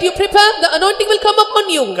the way that you prepare, the anointing will come upon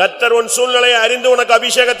you. கர்த்தர் உன் சூழ்நிலையை அறிந்து உனக்கு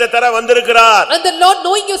அபிஷேகத்தை தர வந்திருக்கிறார். And the Lord,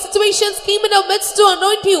 knowing your situations, came in our midst to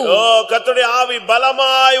anoint you. கர்த்தருடைய ஆவி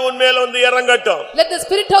பலமாய் உன் மேல் வந்து இறங்கட்டும். Let the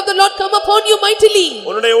spirit of the Lord come upon you mightily.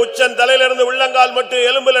 உன்னுடைய உச்சன் தலையிலிருந்து உள்ளங்கால் மட்டும்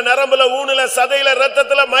எலும்புல நரம்புல ஊனுல சதையில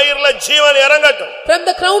இரத்தத்துல மயிர்ல ஜீவன் இறங்கட்டும். From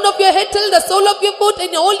the crown of your head till the sole of your foot,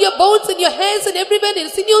 in all your bones, in your hairs, and everywhere in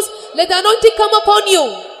your sinews, let the anointing come upon you.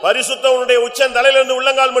 பரிசுத்தம் உன்னுடைய உச்சன் தலையிலிருந்து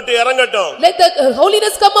உள்ளங்கால் மட்டும் இறங்கட்டும். Let the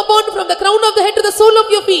holiness come upon from the crown of the head to the sole of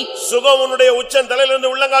your feet. சுகம் உன்னுடைய உச்சன் தலையிலிருந்து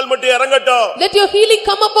உள்ளங்கால் மட்டும் இறங்கட்டும். Let your healing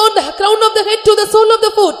come upon the crown of the head to the sole of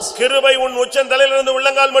the foot. கிருபை உன் உச்சன் தலையிலிருந்து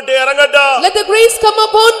உள்ளங்கால் மட்டும் இறங்கட்டும். Let the grace come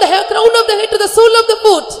upon the crown of the head to the sole of the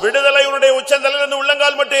foot. விடுதலை உன்னுடைய உச்சன் தலையிலிருந்து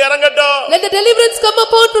உள்ளங்கால் மட்டும் இறங்கட்டும். Let the deliverance come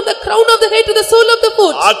upon from the crown of the head to the sole of the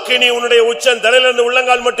foot. அக்கினி உன்னுடைய உச்சன் தலையிலிருந்து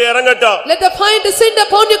உள்ளங்கால் மட்டும் இறங்கட்டும். Let the fire descend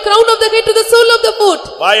upon your crown of the head to the sole of the foot.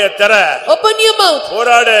 வாயை திற. Open your mouth.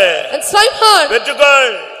 போராடு. And strive hard.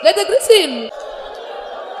 வெற்றுக்கொள். Let the grace in.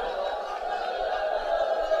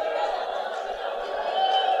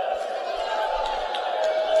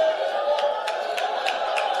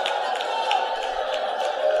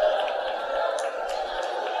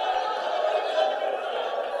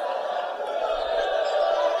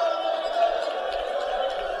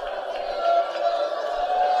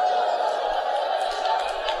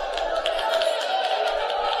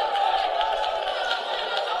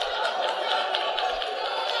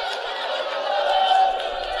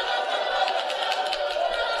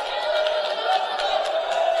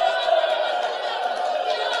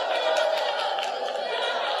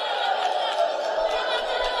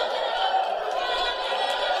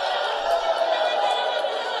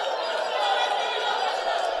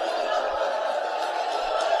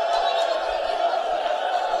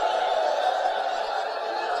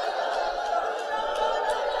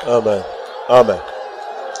 ஆமென் ஆமென்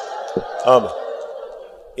ஆமென்.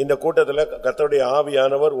 இந்த கூட்டத்துல கர்த்தருடைய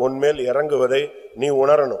ஆவியானவர் உன்மேல் இறங்குவதை நீ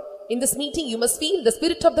உணரணும். In this meeting you must feel the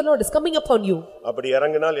spirit of the Lord is coming upon you. அப்படி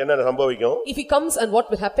இறங்கினால் என்ன சம்பவிக்கும்? If he comes, and what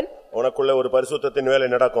will happen? உனக்குள்ள ஒரு பரிசுத்தத்தின் வேலை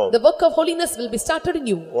நடக்கும். The work of holiness will be started in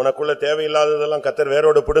you. உனக்குள்ள தேவையில்லாததெல்லாம் கர்த்தர்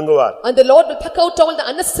வேரோடு பிடுங்குவார். And the Lord will pluck out all the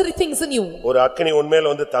unnecessary things in you. ஒரு அக்கினி உன்மேல்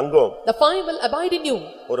வந்து தங்கும். The fire will abide in you.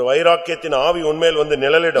 ஒரு வைராக்கியத்தின் ஆவி உன்மேல் வந்து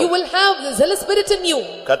நிழலிடும். You will have the zealous spirit in you.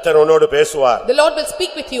 கர்த்தர் உன்னோடு பேசுவார். The Lord will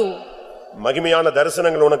speak with you. மகிமையான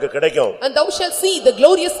தரிசனங்கள் உனக்கு கிடைக்கும். And thou shalt see the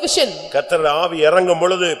glorious vision. கர்த்தர் ஆவி இறங்கும்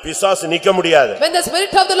பொழுது பிசாசு நிக்க முடியாது. When the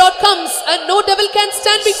spirit of the Lord comes, and no devil can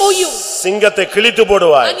stand before you. சிங்கத்தை கிழித்து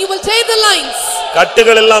போடுவாய். And you will tear the lines.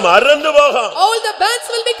 கட்டுகள் எல்லாம் அறுந்து போகும். All the bands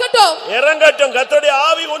will be cut off. இறங்கட்டும், கர்த்தருடைய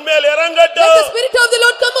ஆவி உன்மேல் இறங்கட்டும். Let the spirit of the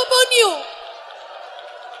Lord come upon you.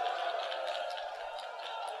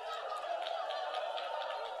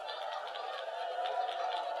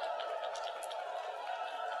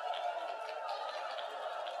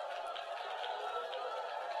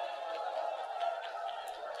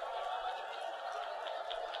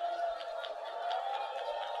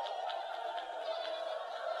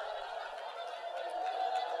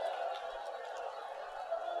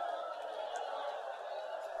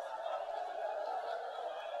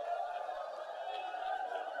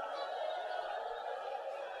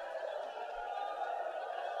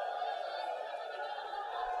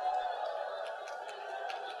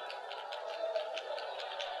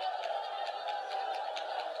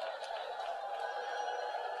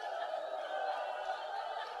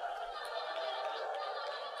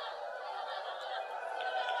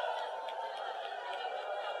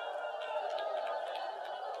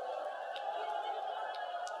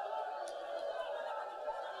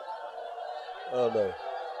 ஆமென்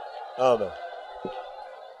ஆமென்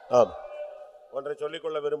ஆமென். ஒன்றை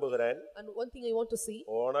சொல்லிக்கொள்ள விரும்புகிறேன். And one thing I want to see.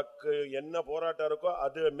 உனக்கு என்ன போராட்டம் இருக்கோ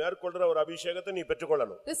அது மேற்கொள்ற ஒரு அபிஷேகத்தை நீ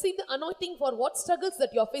பெற்றுக்கொள்ளணும். Receive the anointing for what struggles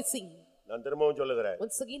that you are facing. நான் திரும்பவும் சொல்லுகிறேன்.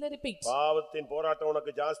 Once again I repeat. பாவத்தின் போராட்டம்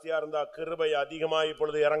உனக்கு ஜாஸ்தியா இருந்தா கிருபை அதிகமாக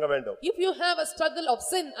இப்பொழுது இறங்க வேண்டும். If you have a struggle of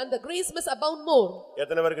sin, and the grace must abound more.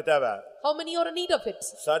 எத்தனை பேருக்கு தேவை? How many are in need of it?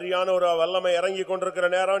 சரியான ஒரு வல்லமை இறங்கி கொண்டிருக்கிற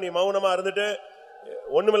நேரம் நீ மௌனமா இருந்துட்டு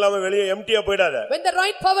ஒண்ணுமில்லாம வெளியே எம்டியா போய்டாத. When the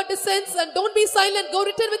right power descends, and don't be silent, go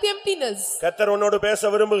return with emptiness. கர்த்தர் உன்னோடு பேச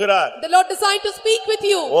விரும்புகிறார். The Lord desires to speak with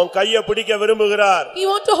you. உன் கையை பிடிக்க விரும்புகிறார். He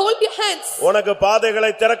want to hold your hands. உனக்கு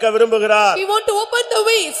பாதைகளை திறக்க விரும்புகிறார். He want to open the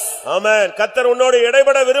ways. ஆமென். கர்த்தர் உன்னோடு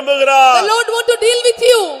இடைபட விரும்புகிறார். The Lord want to deal with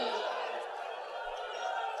you.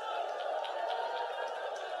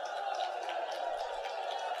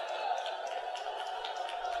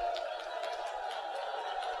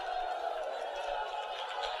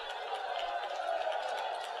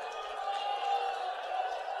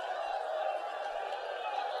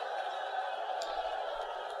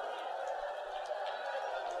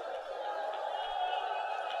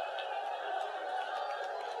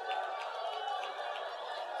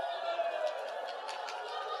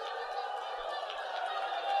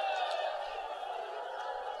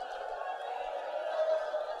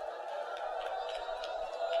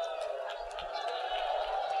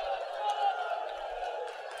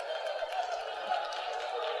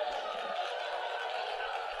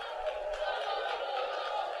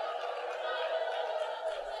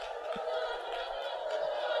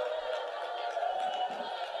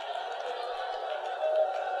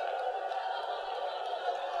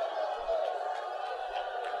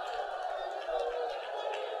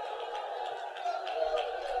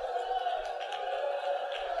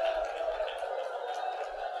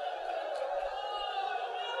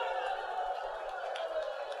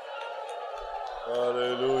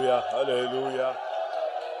 Hallelujah, hallelujah,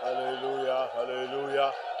 hallelujah, hallelujah.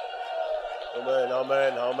 Amen,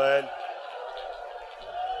 amen, amen.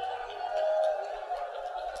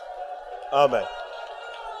 Amen.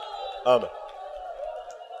 Amen.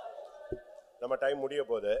 நம்ம டைம் முடிய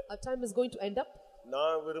போகுது. Our time is going to end up.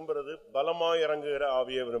 நான் விரும்புறது பலமா இறங்குகிற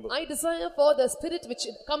ஆவியை விரும்புகிறேன். I desire for the spirit which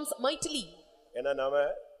comes mightily. ஏன்னா நாம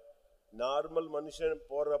நார்மல் மனுஷன்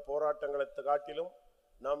போற போராட்டங்களை காட்டிலும்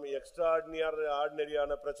நாம்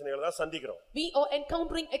ஆர்டினரியான பிரச்சனைகளை தான் சந்திக்கிறோம். We are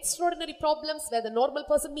encountering extraordinary problems where the normal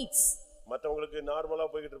person meets. மத்தவங்களுக்கு நார்மலா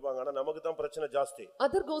போயிட்டு இருப்பாங்க, ஆனா நமக்கு தான் பிரச்சனை ஜாஸ்தி.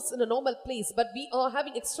 Other goes in a normal place, but we are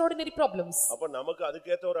having extraordinary problems. அப்ப நமக்கு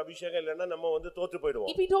அதுக்கேத்த ஒரு அபிஷேகம் இல்லன்னா நம்ம தோத்து போய்டுவோம்.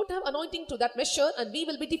 If we don't have anointing to that measure, and we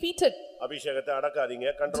will be defeated. அபிஷேகத்தை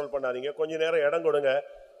அடக்காதீங்க, கண்ட்ரோல் பண்ணாதீங்க, கொஞ்ச நேரம் இடம் கொடுங்க.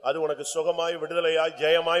 அது உனக்கு சுகமாய் விடுதலையாய்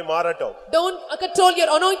ஜெயமாய் மாறட்டும். Don't control your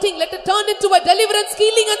anointing, let it turn into a deliverance,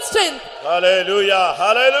 healing and strength. Hallelujah,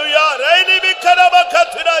 hallelujah. Reini bikaraba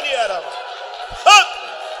kathiraniara.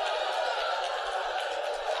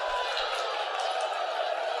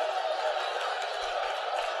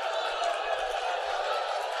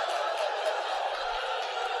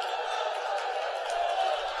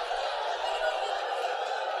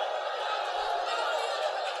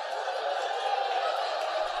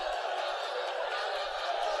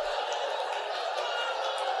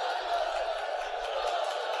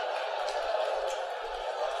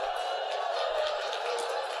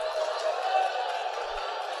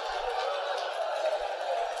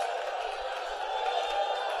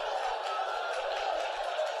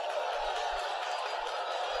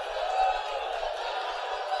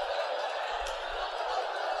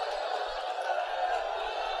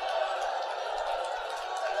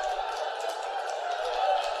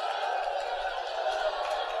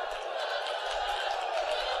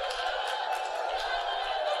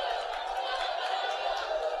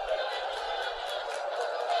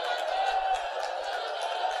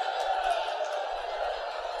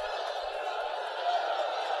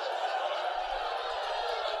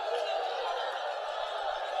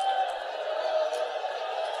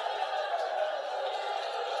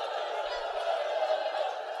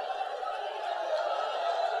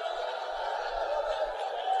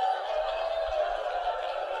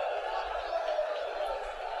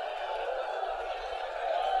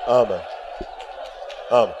 ஆமா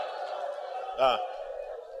ஆமா.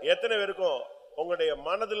 எத்தனை பேருக்கும் உங்களுடைய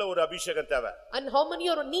மனதுல ஒரு அபிஷேகம் தேவை? And how many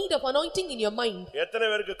are in need of anointing in your mind? எத்தனை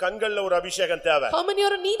பேருக்கு கண்கள்ல ஒரு அபிஷேகம் தேவை? How many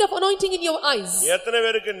are in need of anointing in your eyes? எத்தனை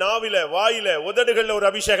பேருக்கு நாவில வாயில உதடுகள்ல ஒரு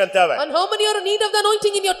அபிஷேகம் தேவை? And how many are in need of the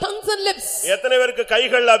anointing in your tongues and lips? எத்தனை பேருக்கு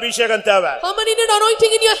கைகள்ல அபிஷேகம் தேவை? How many need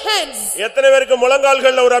anointing in your hands? எத்தனை பேருக்கு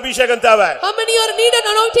முழங்கால்கள்ல ஒரு அபிஷேகம் தேவை? How many are in need of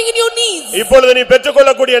anointing in your knees? இப்பொழுது நீ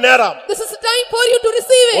பெற்றுக்கொள்ளக்கூடிய நேரம். This is the time for you to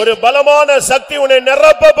receive it. ஒரு பலமான சக்தி உன்னை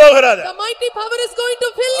நிரப்ப போகிறது. The mighty power is going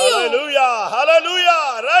to fill you. Hallelujah, hallelujah.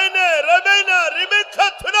 Raine, Rebena, Rebecca,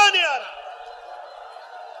 Tunaniara.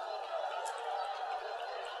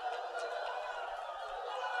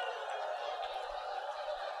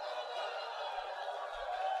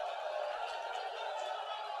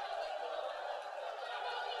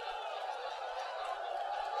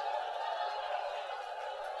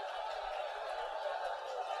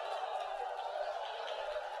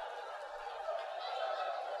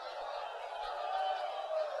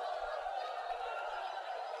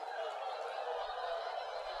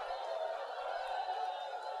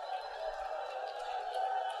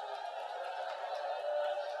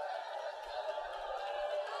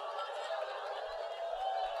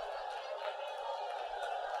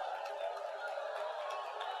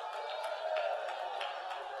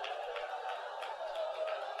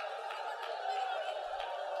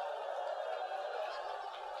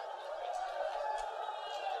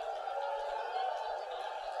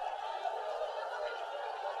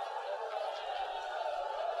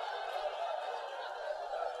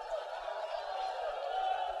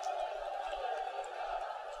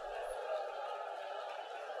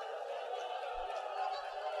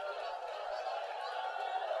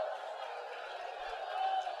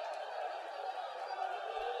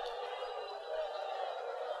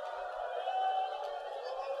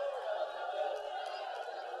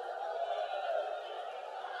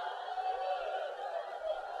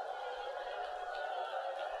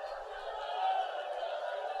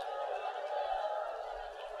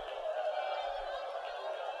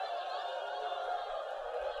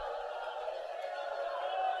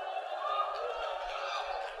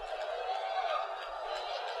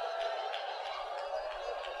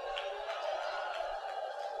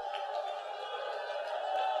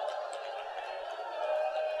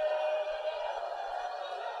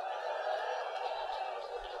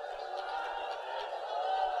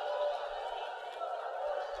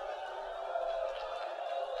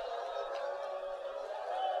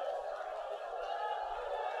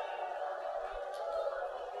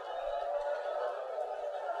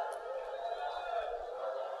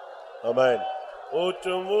 Amen.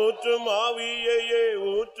 ஊற்றும் ஊற்றும் ஆவியையே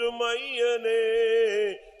ஊற்றும் ஐயனே,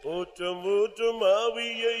 ஊற்றும் ஊற்றும்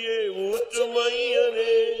ஆவியையே ஊற்றும்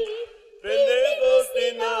ஐயனே,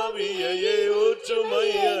 பெந்தேகோஸ்தின் ஆவியையே ஊற்றும்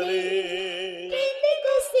ஐயனே,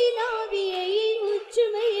 பெந்தேகோஸ்தின் ஆவியையே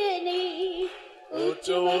ஊற்றும் ஐயனே,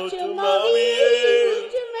 ஊற்றும் ஊற்றும் ஆவியையே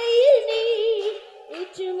ஊற்றும் ஐயனே,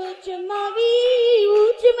 ஊற்றும் ஊற்றும் ஆவியையே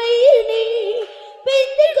ஊற்றும் ஐயனே,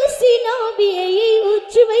 பெந்தேகோஸ்தின் ஆவியையே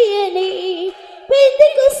ஊற்றும் ஐயனே,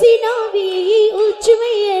 பெந்தேகோஸ்தின் ஆவியையே ஊற்றும்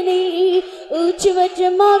ஐயனே, ஊற்றும்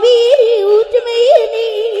ஊற்றும் ஆவியையே ஊற்றும் ஐயனே,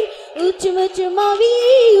 ஊற்றும் ஊற்றும்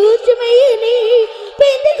ஆவியையே ஊற்றும் ஐயனே,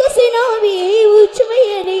 பெந்தேகோஸ்தின் ஆவியையே ஊற்றும்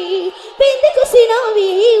ஐயனே, பெந்தேகோஸ்தின்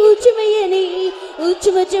ஆவியையே ஊற்றும் ஐயனே,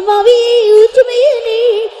 ஊற்றும் ஊற்றும் ஆவியையே ஊற்றும் ஐயனே,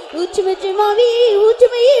 ஊற்றும் ஊற்றும் ஆவியையே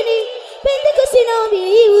ஊற்றும் ஐயனே, பெந்தேகோஸ்தின்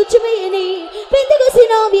ஆவியையே ஊற்றும் ஐயனே,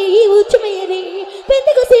 பெந்தேகோஸ்தின் ஆவியையே ஊற்றும் ஐயனே,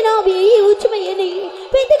 பெந்தேகோஸ்தின் ஆவியையே ஊற்றும் ஐயனே,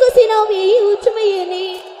 பெந்தேகோஸ்தின் ஆவியையே ஊற்றும் ஐயனே.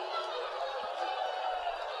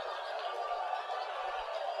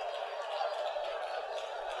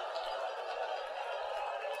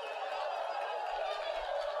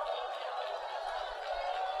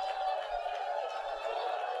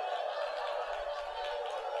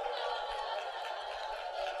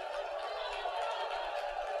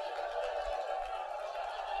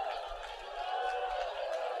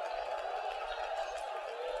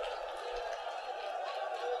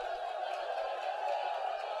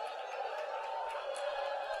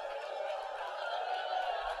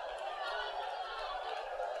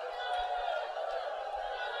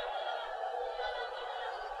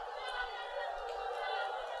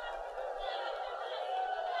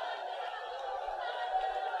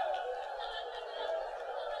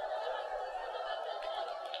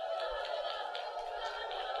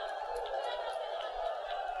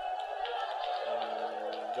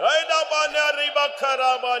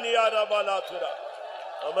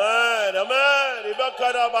 Amen, amen.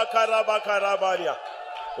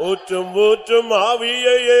 ஊற்றும் ஊற்றும்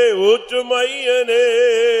ஆவியையே ஊற்றும் ஐயனே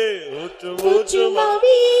ஊற்றும் ஊற்றும்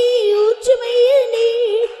ஆவி ஊற்றும் ஐயனே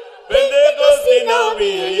பெந்தேகோஸ்தின்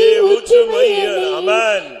ஆவியையே ஊற்றும் ஐயனே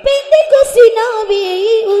ஆமென் பெந்தேகோஸ்தின்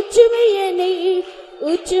ஆவியையே ஊற்றும் ஐயனே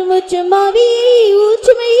ஊற்றும் ஊற்றும் ஆவி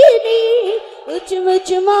ஊற்றும் ஐயனே ஊற்றும்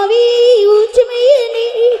ஊற்றும் ஆவி ஊற்றும் ஐயனே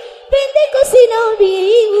பெந்தேகோஸ்தின்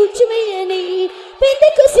ஆவியையே ஊற்றும் ஐயனே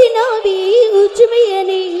பெந்தேகோஸ்தின் ஆவியையே ஊற்றும்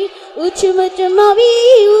ஐயனே ஊற்றும் ஊற்றும் ஆவி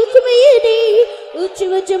ஊற்றும் ஐயனே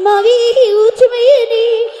ஊற்றும் ஊற்றும் ஆவி ஊற்றும் ஐயனே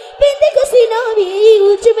பெந்தேகோஸ்தின் ஆவியையே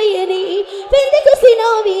ஊற்றும் ஐயனே பெந்தேகோஸ்தின்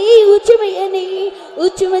ஆவியையே ஊற்றும் ஐயனே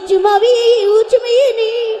ஊற்றும் ஊற்றும் ஆவி ஊற்றும் ஐயனே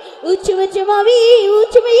ஊற்றும் ஊற்றும் ஆவி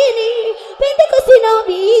ஊற்றும் ஐயனே பெந்தேகோஸ்தின்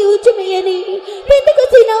ஆவியையே ஊற்றும் ஐயனே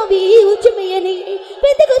பெந்தேகோஸ்தின் ஆவியையே ஊற்றும் ஐயனே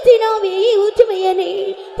பெந்தேகோஸ்தின் ஆவியையே ஊற்றும் ஐயனே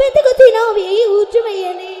பெந்தேகோஸ்தின் ஆவியையே ஊற்றும்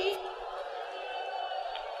ஐயனே.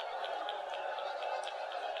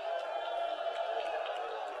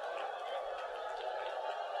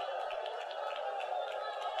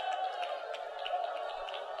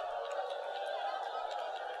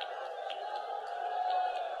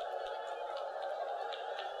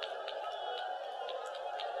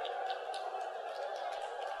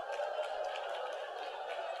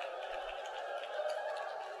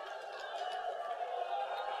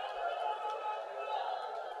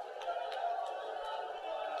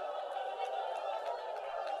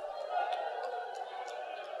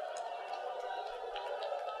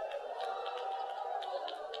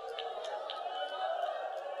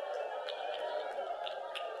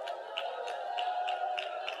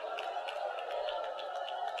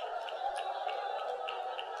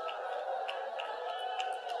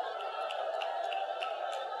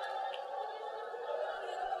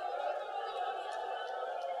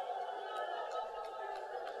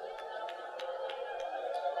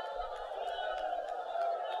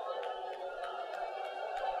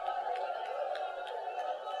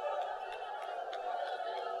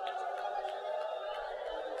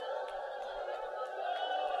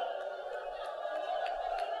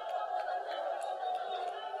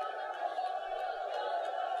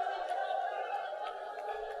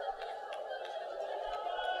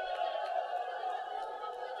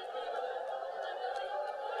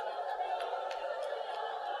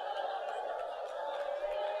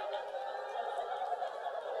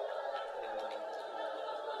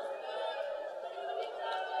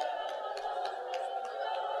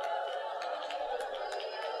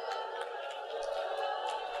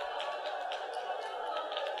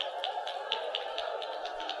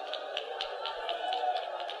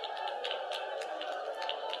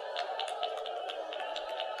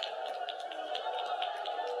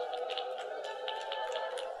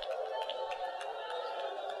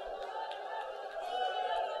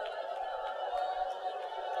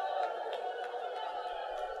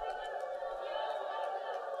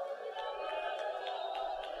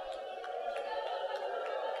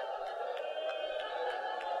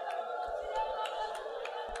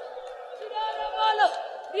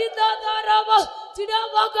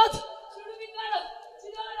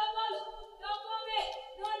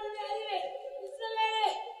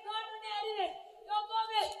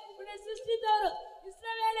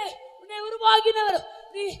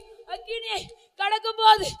 நீ அக்கினியை கடக்கும்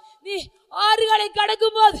போது, நீ ஆறுகளை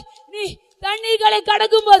கடக்கும் போது, நீ தண்ணீர்களை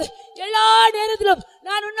கடக்கும் போது, எல்லா நேரத்திலும்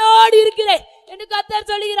நான் உன்னோடு இருக்கிறேன் என்று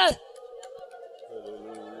கர்த்தர் சொல்லுகிறார்.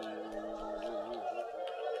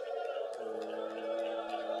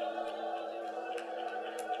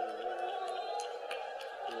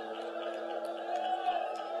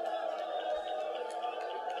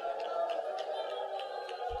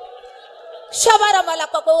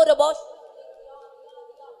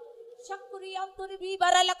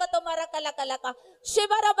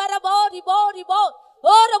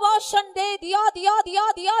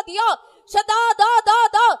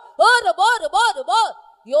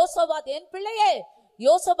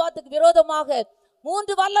 யோசபாத்துக்கு விரோதமாக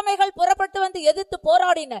 3 வல்லமைகள் புறப்பட்டு வந்து எதிர்த்து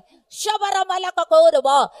போராடின.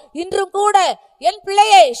 இன்றும் கூட என்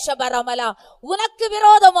பிள்ளையே ஷபரமலா, உனக்கு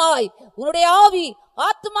விரோதமாய், உன்னுடைய ஆவி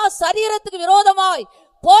ஆத்மா சரீரத்துக்கு விரோதமாய்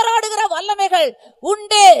போராடுகிற வல்லமைகள்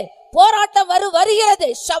உண்டே. போராட்டம் வருகிறது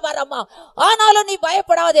ஷபரமா. ஆனாலும் நீ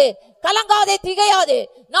பயப்படாதே, கலங்காதே, திகையாதே,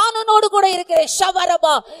 நான் உன்னோடு கூட இருக்கிறேன்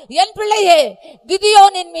ஷபரமா. என் பிள்ளையே,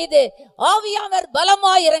 கிதியோனின் மீது ஆவியானவர்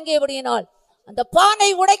பலமாய் இறங்கியபடியினால் அந்த பானை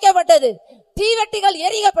உடைக்கப்பட்டது, தீவெட்டிகள்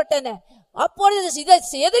எரிக்கப்பட்டன. அப்பொழுது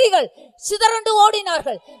எதிரிகள் சிதறண்டு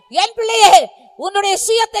ஓடினார்கள். என் பிள்ளையே, உன்னுடைய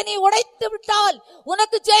சுயத்தை நீ உடைத்து விட்டால்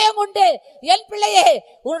உனக்கு ஜெயம் உண்டு. என் பிள்ளையே,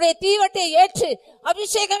 உன்னுடைய தீவட்டியை ஏற்று,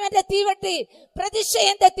 அபிஷேகம் என்ற தீவட்டி, பிரதிஷ்டை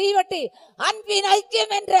என்ற தீவட்டி, அன்பின்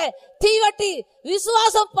ஐக்கியம் என்ற தீவட்டி,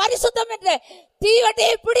 விசுவாசம் பரிசுத்தம் என்ற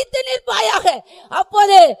தீவட்டியை பிடித்து நிற்பாயாக.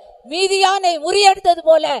 அப்போது மீதியானை முறியடித்தது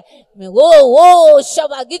போல,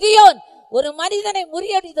 கிதியோன் ஒரு மனிதனை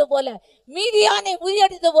முறியடித்தது போல, மீதியானை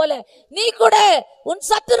முறியடித்தது போல நீ கூட உன்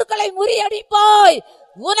சத்துருக்களை முறியடிப்பாய்.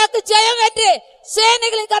 உனக்கு ஜெயம் என்று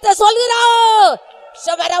சேனைகளின் கதை சொல்கிறார்.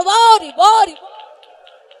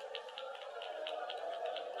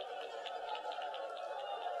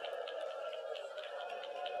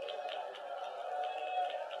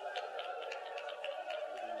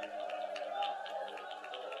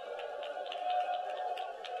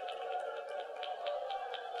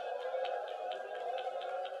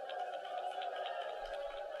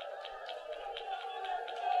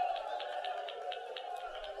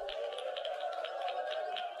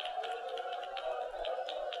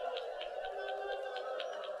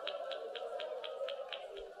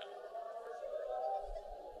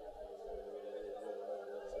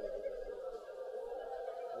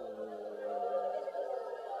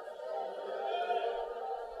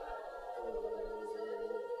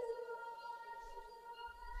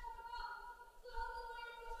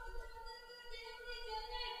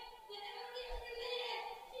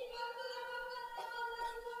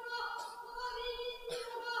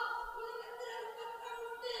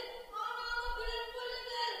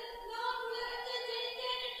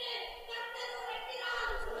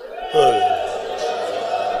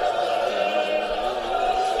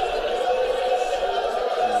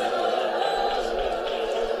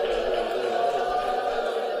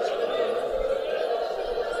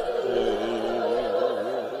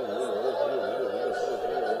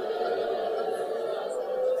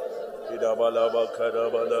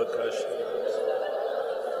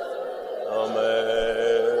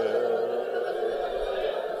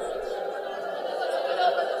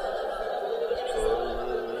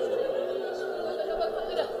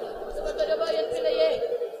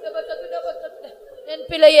 என்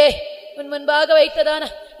பிள்ளையே, உன் முன்பாக வைத்ததான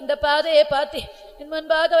இந்த பாதையை பார்த்து, என்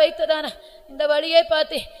முன்பாக வைத்ததான இந்த வழியை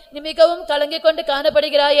பார்த்து நீ மிகவும் கலங்கிக் கொண்டு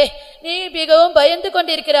காணப்படுகிறாயே, நீ மிகவும் பயந்து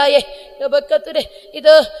கொண்டிருக்கிறாயே.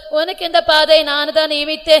 இதோ உனக்கு இந்த பாதையை நான் தான்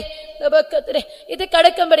நியமித்தேன். இது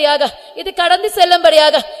கடக்கும்படியாக, இது கடந்து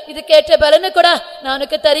செல்லும்படியாக, இது கேட்ட பலனு கூட நான்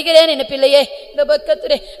உனக்கு தருகிறேன். என் பிள்ளையே,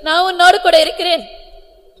 நான் உன்னோடு கூட இருக்கிறேன்.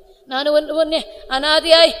 நான் உன்னை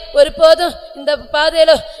அனாதியாய் ஒருபோதும் இந்த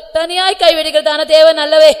பாதையிலோ தனியாய் கைவிடுகிறதான தேவன்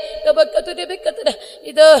அல்லவே.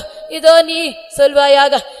 இதோ இதோ நீ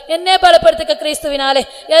சொல்வாயாக, என்னை பலப்படுத்துக்க கிறிஸ்துவினாலே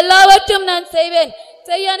எல்லாவற்றும் நான் செய்வேன்,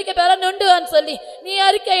 செய்ய எனக்கு பலன் உண்டு சொல்லி நீ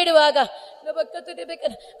அறிக்கையிடுவாக.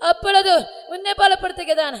 அப்பொழுது உன்னை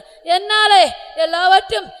பலப்படுத்துகிறதான என்னாலே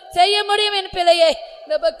எல்லாவற்றும் செய்ய முடியும். என் பிள்ளையே,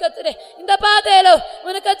 இந்த பாதையிலோ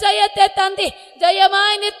உனக்கு ஜெயத்தை தந்தி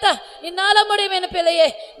ஜெயமாய் நிற்க இன்னால முடியும். என் பிள்ளையே,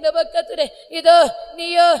 இந்த பக்கத்துடைய இதோ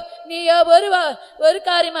நீயோ ஒரு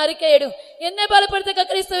காரியம் அறிக்கையிடும், என்னை பலப்படுத்துக்க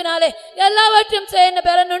கிறிஸ்துவினாலே எல்லாவற்றும் செய்ய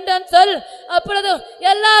பலன் உண்டு சொல். அப்பொழுது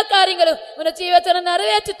எல்லா காரியங்களும் உன் ஜீவத்தை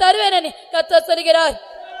நிறைவேற்றி தருவேன் கர்த்தர் சொல்கிறார்.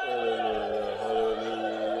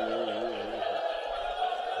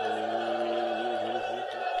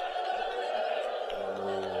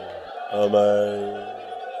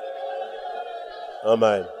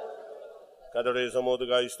 ஆமென். கர்த்தருடைய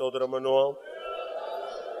சமூகத்துக்காய் ஸ்தோத்திரம் பண்ணுவோம்.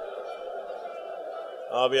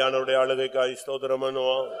 ஆவியானவருடைய ஆளுகைக்காய் ஸ்தோத்திரம்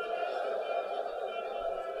பண்ணுவோம்.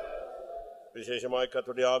 விசேஷமாய்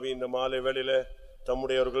கர்த்தருடைய ஆவி இந்த மாலை வேளையிலே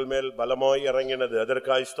தம்முடையவர்கள் மேல் பலமாய் இறங்கினது,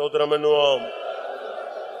 அதற்காய் ஸ்தோத்திரம் பண்ணுவோம்.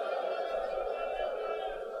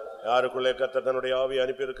 யாருக்குள்ளே கர்த்தர் தன்னுடைய ஆவி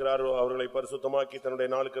அனுப்பி இருக்கிறாரோ அவர்களை பரிசுத்தமாக்கி தன்னுடைய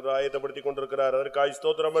நாளுக்கு ஆயத்தப்படுத்திக் கொண்டிருக்கிறார், அதற்காய்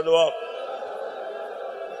ஸ்தோத்திரம் பண்ணுவோம்.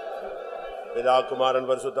 பிதா குமாரன்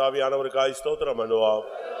பரிசுத்த ஆவியானவருக்காய் ஸ்தோத்திரம் பண்ணுவோம்.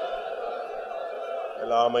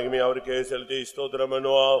 எல்லா மகிமையும் அவருக்கே செலுத்தி ஸ்தோத்திரம்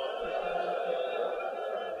பண்ணுவோம்.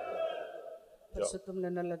 பரிசுத்தம்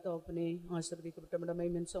நல்ல தகப்பனே, ஆசீர்வதிக்கப்பட்ட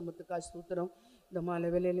மைமன் சமூகத்துக்காய் ஸ்தோத்திரம். இந்த மாலை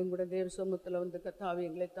வேளையிலும் கூட தேவ சமூகத்தில் வந்து கர்த்தாவே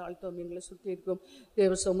எங்களை தாழ்த்தோம், எங்களை சுற்றி இருக்கும்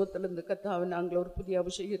தேவ சமூகத்தில் இருந்து கர்த்தாவே நாங்கள் ஒரு புதிய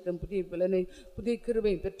அபிஷேகத்தையும் புதிய பலனை புதிய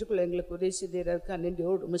கிருபையும் பெற்றுக்கொள்ள எங்களுக்கு உதவி செய்ததற்கு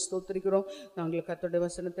நன்றியோடு ஸ்தோத்திரிக்கிறோம். நாங்கள் கர்த்தருடைய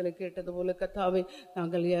வசனத்தில் கேட்டது போல கர்த்தாவே,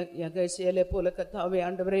 நாங்கள் யகாசியலை போல கர்த்தாவே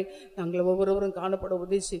ஆண்டவரே, நாங்கள் ஒவ்வொருவரும் காணப்பட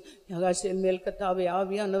உதவி யகாசியல் மேல் கர்த்தாவே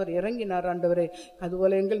ஆவியானவர் இறங்கினார் ஆண்டவரே,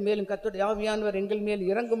 அதுபோல எங்கள் மேலும் கர்த்தருடைய ஆவியானவர் எங்கள் மேல்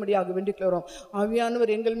இறங்கும்படியாக வேண்டிக்கிறோம்.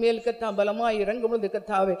 ஆவியானவர் எங்கள் மேல் கர்த்தா பலமாய் இறங்கும்போது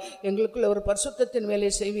கர்த்தாவே எங்களுக்குள்ள ஒரு பரிசுத்த பரிசுத்தத்தின் வேலை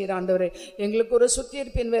செய்வீர் ஆண்டவரே. எங்களுக்கு ஒரு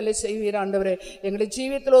சுத்திகரிப்பின் வேலை செய்வீர் ஆண்டவரே. எங்களுடைய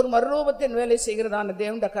ஜீவியத்தில் ஒரு மறுரூபத்தின் வேலை செய்கிறதான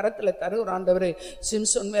தேவனுடைய கரத்தில் தருகிற ஆண்டவரே.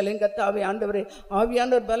 சிம்சோன் மேலையும் கர்த்தாவே ஆண்டவரே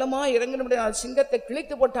ஆவியானவர் பலமாய் இறங்கின சிங்கத்தை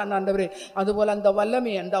கிழித்து போட்டான் ஆண்டவரே. அதுபோல அந்த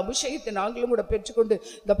வல்லமை அந்த அபிஷேகத்தை நாங்களும் கூட பெற்றுக்கொண்டு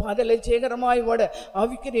இந்த பாதையில ஜெயகரமாய் ஓட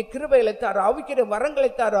ஆவிக்கிற கிருபைகளை தார, ஆவிக்கிற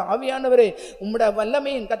வரங்களை தார. ஆவியானவரே உம்முடைய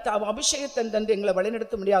வல்லமையின் கர்த்தாவே அபிஷேகத்தை தந்து எங்களை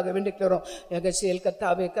வழிநடத்தும்படியாக வேண்டிக்கிறோம். எகசியேல்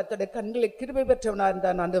கர்த்தாவே கர்த்தருடைய கண்களை கிருபை பெற்றவனா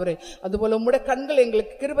இருந்தான் ஆண்டவரே. அதுபோல உம்முடைய கண்கள்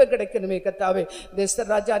எங்களுக்கு கிருபை கிடைக்கணுமே கர்த்தாவே. தேசர்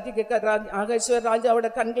ராஜா ஆகேஸ்வர் ராஜாவோட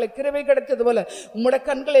கண்களை கிருபை கிடைத்தது போல உம்முடைய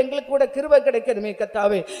கண்கள் எங்களுக்கு கூட கிருபை கிடைக்கணுமே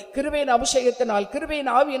கர்த்தாவே. கிருபையின் அபிஷேகத்தினால்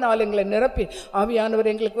கிருபையின் ஆவியினால் எங்களை நிரப்பி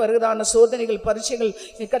ஆவியானவர் எங்களுக்கு வருகிறதான சோதனைகள் பரீட்சைகள்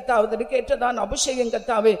கர்த்தாவதற்கு ஏற்றதான அபிஷேகம்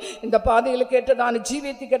கர்த்தாவே இந்த பாதைகளுக்கு ஏற்றதான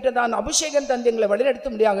ஜீவியத்துக்கு ஏற்றதான அபிஷேகம் தந்து எங்களை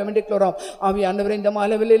வழிநடத்தும்படியாக வேண்டிக்கிறோம். ஆவியானவர் இந்த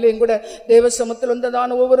மாலவெளியிலேயும் கூட தேவ சமூகத்தில்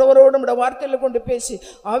வந்ததான ஒவ்வொருவரோடும் வார்த்தைகளை கொண்டு பேசி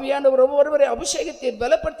ஆவியானவர் ஒவ்வொருவரை அபிஷேகத்தை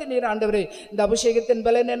பலப்படுத்தினீர் ஆண்டவரே. இந்த அபிஷேகத்தின்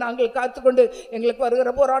பலனை நாங்கள் காத்துக்கொண்டு எங்களுக்கு வருகிற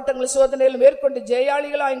போராட்டங்கள் சோதனைகள் மேற்கொண்டு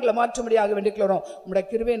ஜெயாளிகளாக எங்களை மாற்றும்படியாக வேண்டிக்கிறோம். உங்களுடைய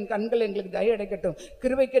கிருபையின் கண்கள் எங்களுக்கு தயை அடைக்கட்டும்.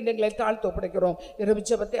 கிருபைக்கு எங்களை தாழ்த்து ஒப்படைக்கிறோம். இரவு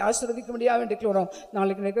ஜெபத்தை ஆசீர்வதிக்க முடியாது வேண்டிக்கிறோம்.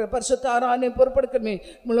 நாளைக்கு இருக்கிற பரிசுத்த ஆராதனை பொறுப்படுக்கணுமே.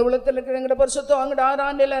 முழு உலகத்தில் இருக்கிற எங்களுடைய பரிசுத்த அங்கட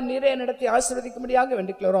ஆராதனையில நீரே நடத்தி ஆசீர்வதிக்க முடியாது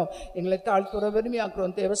வேண்டிக்கிறோம். எங்களை தாழ்த்துற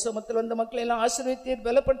பெருமையாக்குறோம். தேவ சமூகத்தில் வந்த மக்களை எல்லாம் ஆசீர்வதித்தீர்,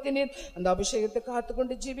 பலப்படுத்தினீர். அந்த அபிஷேகத்தை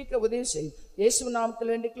காத்துக்கொண்டு ஜீவிக்க உதவி செய்யும். இயேசு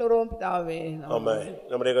நாமத்தில் வேண்டிக்கிறோம் பிதாவே. ஆமென்.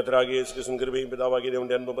 நம்முடைய கர்த்தராகிய இயேசு கிறிஸ்துவின் கிருபையும் பிதாவாகிய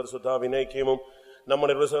தேவனுடைய அன்பும் பரிசுத்த ஆவியின் ஐக்கியமும்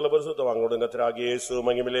நம்முடைய சகல பரிசுத்தவான்களுடைய கர்த்தராகிய இயேசு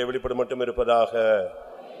மகிமையிலே வெளிப்பட மட்டும் இருப்பதாக.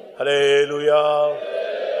 ஹல்லேலூயா.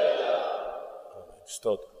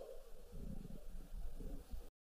 ஸ்தோத்திரம்.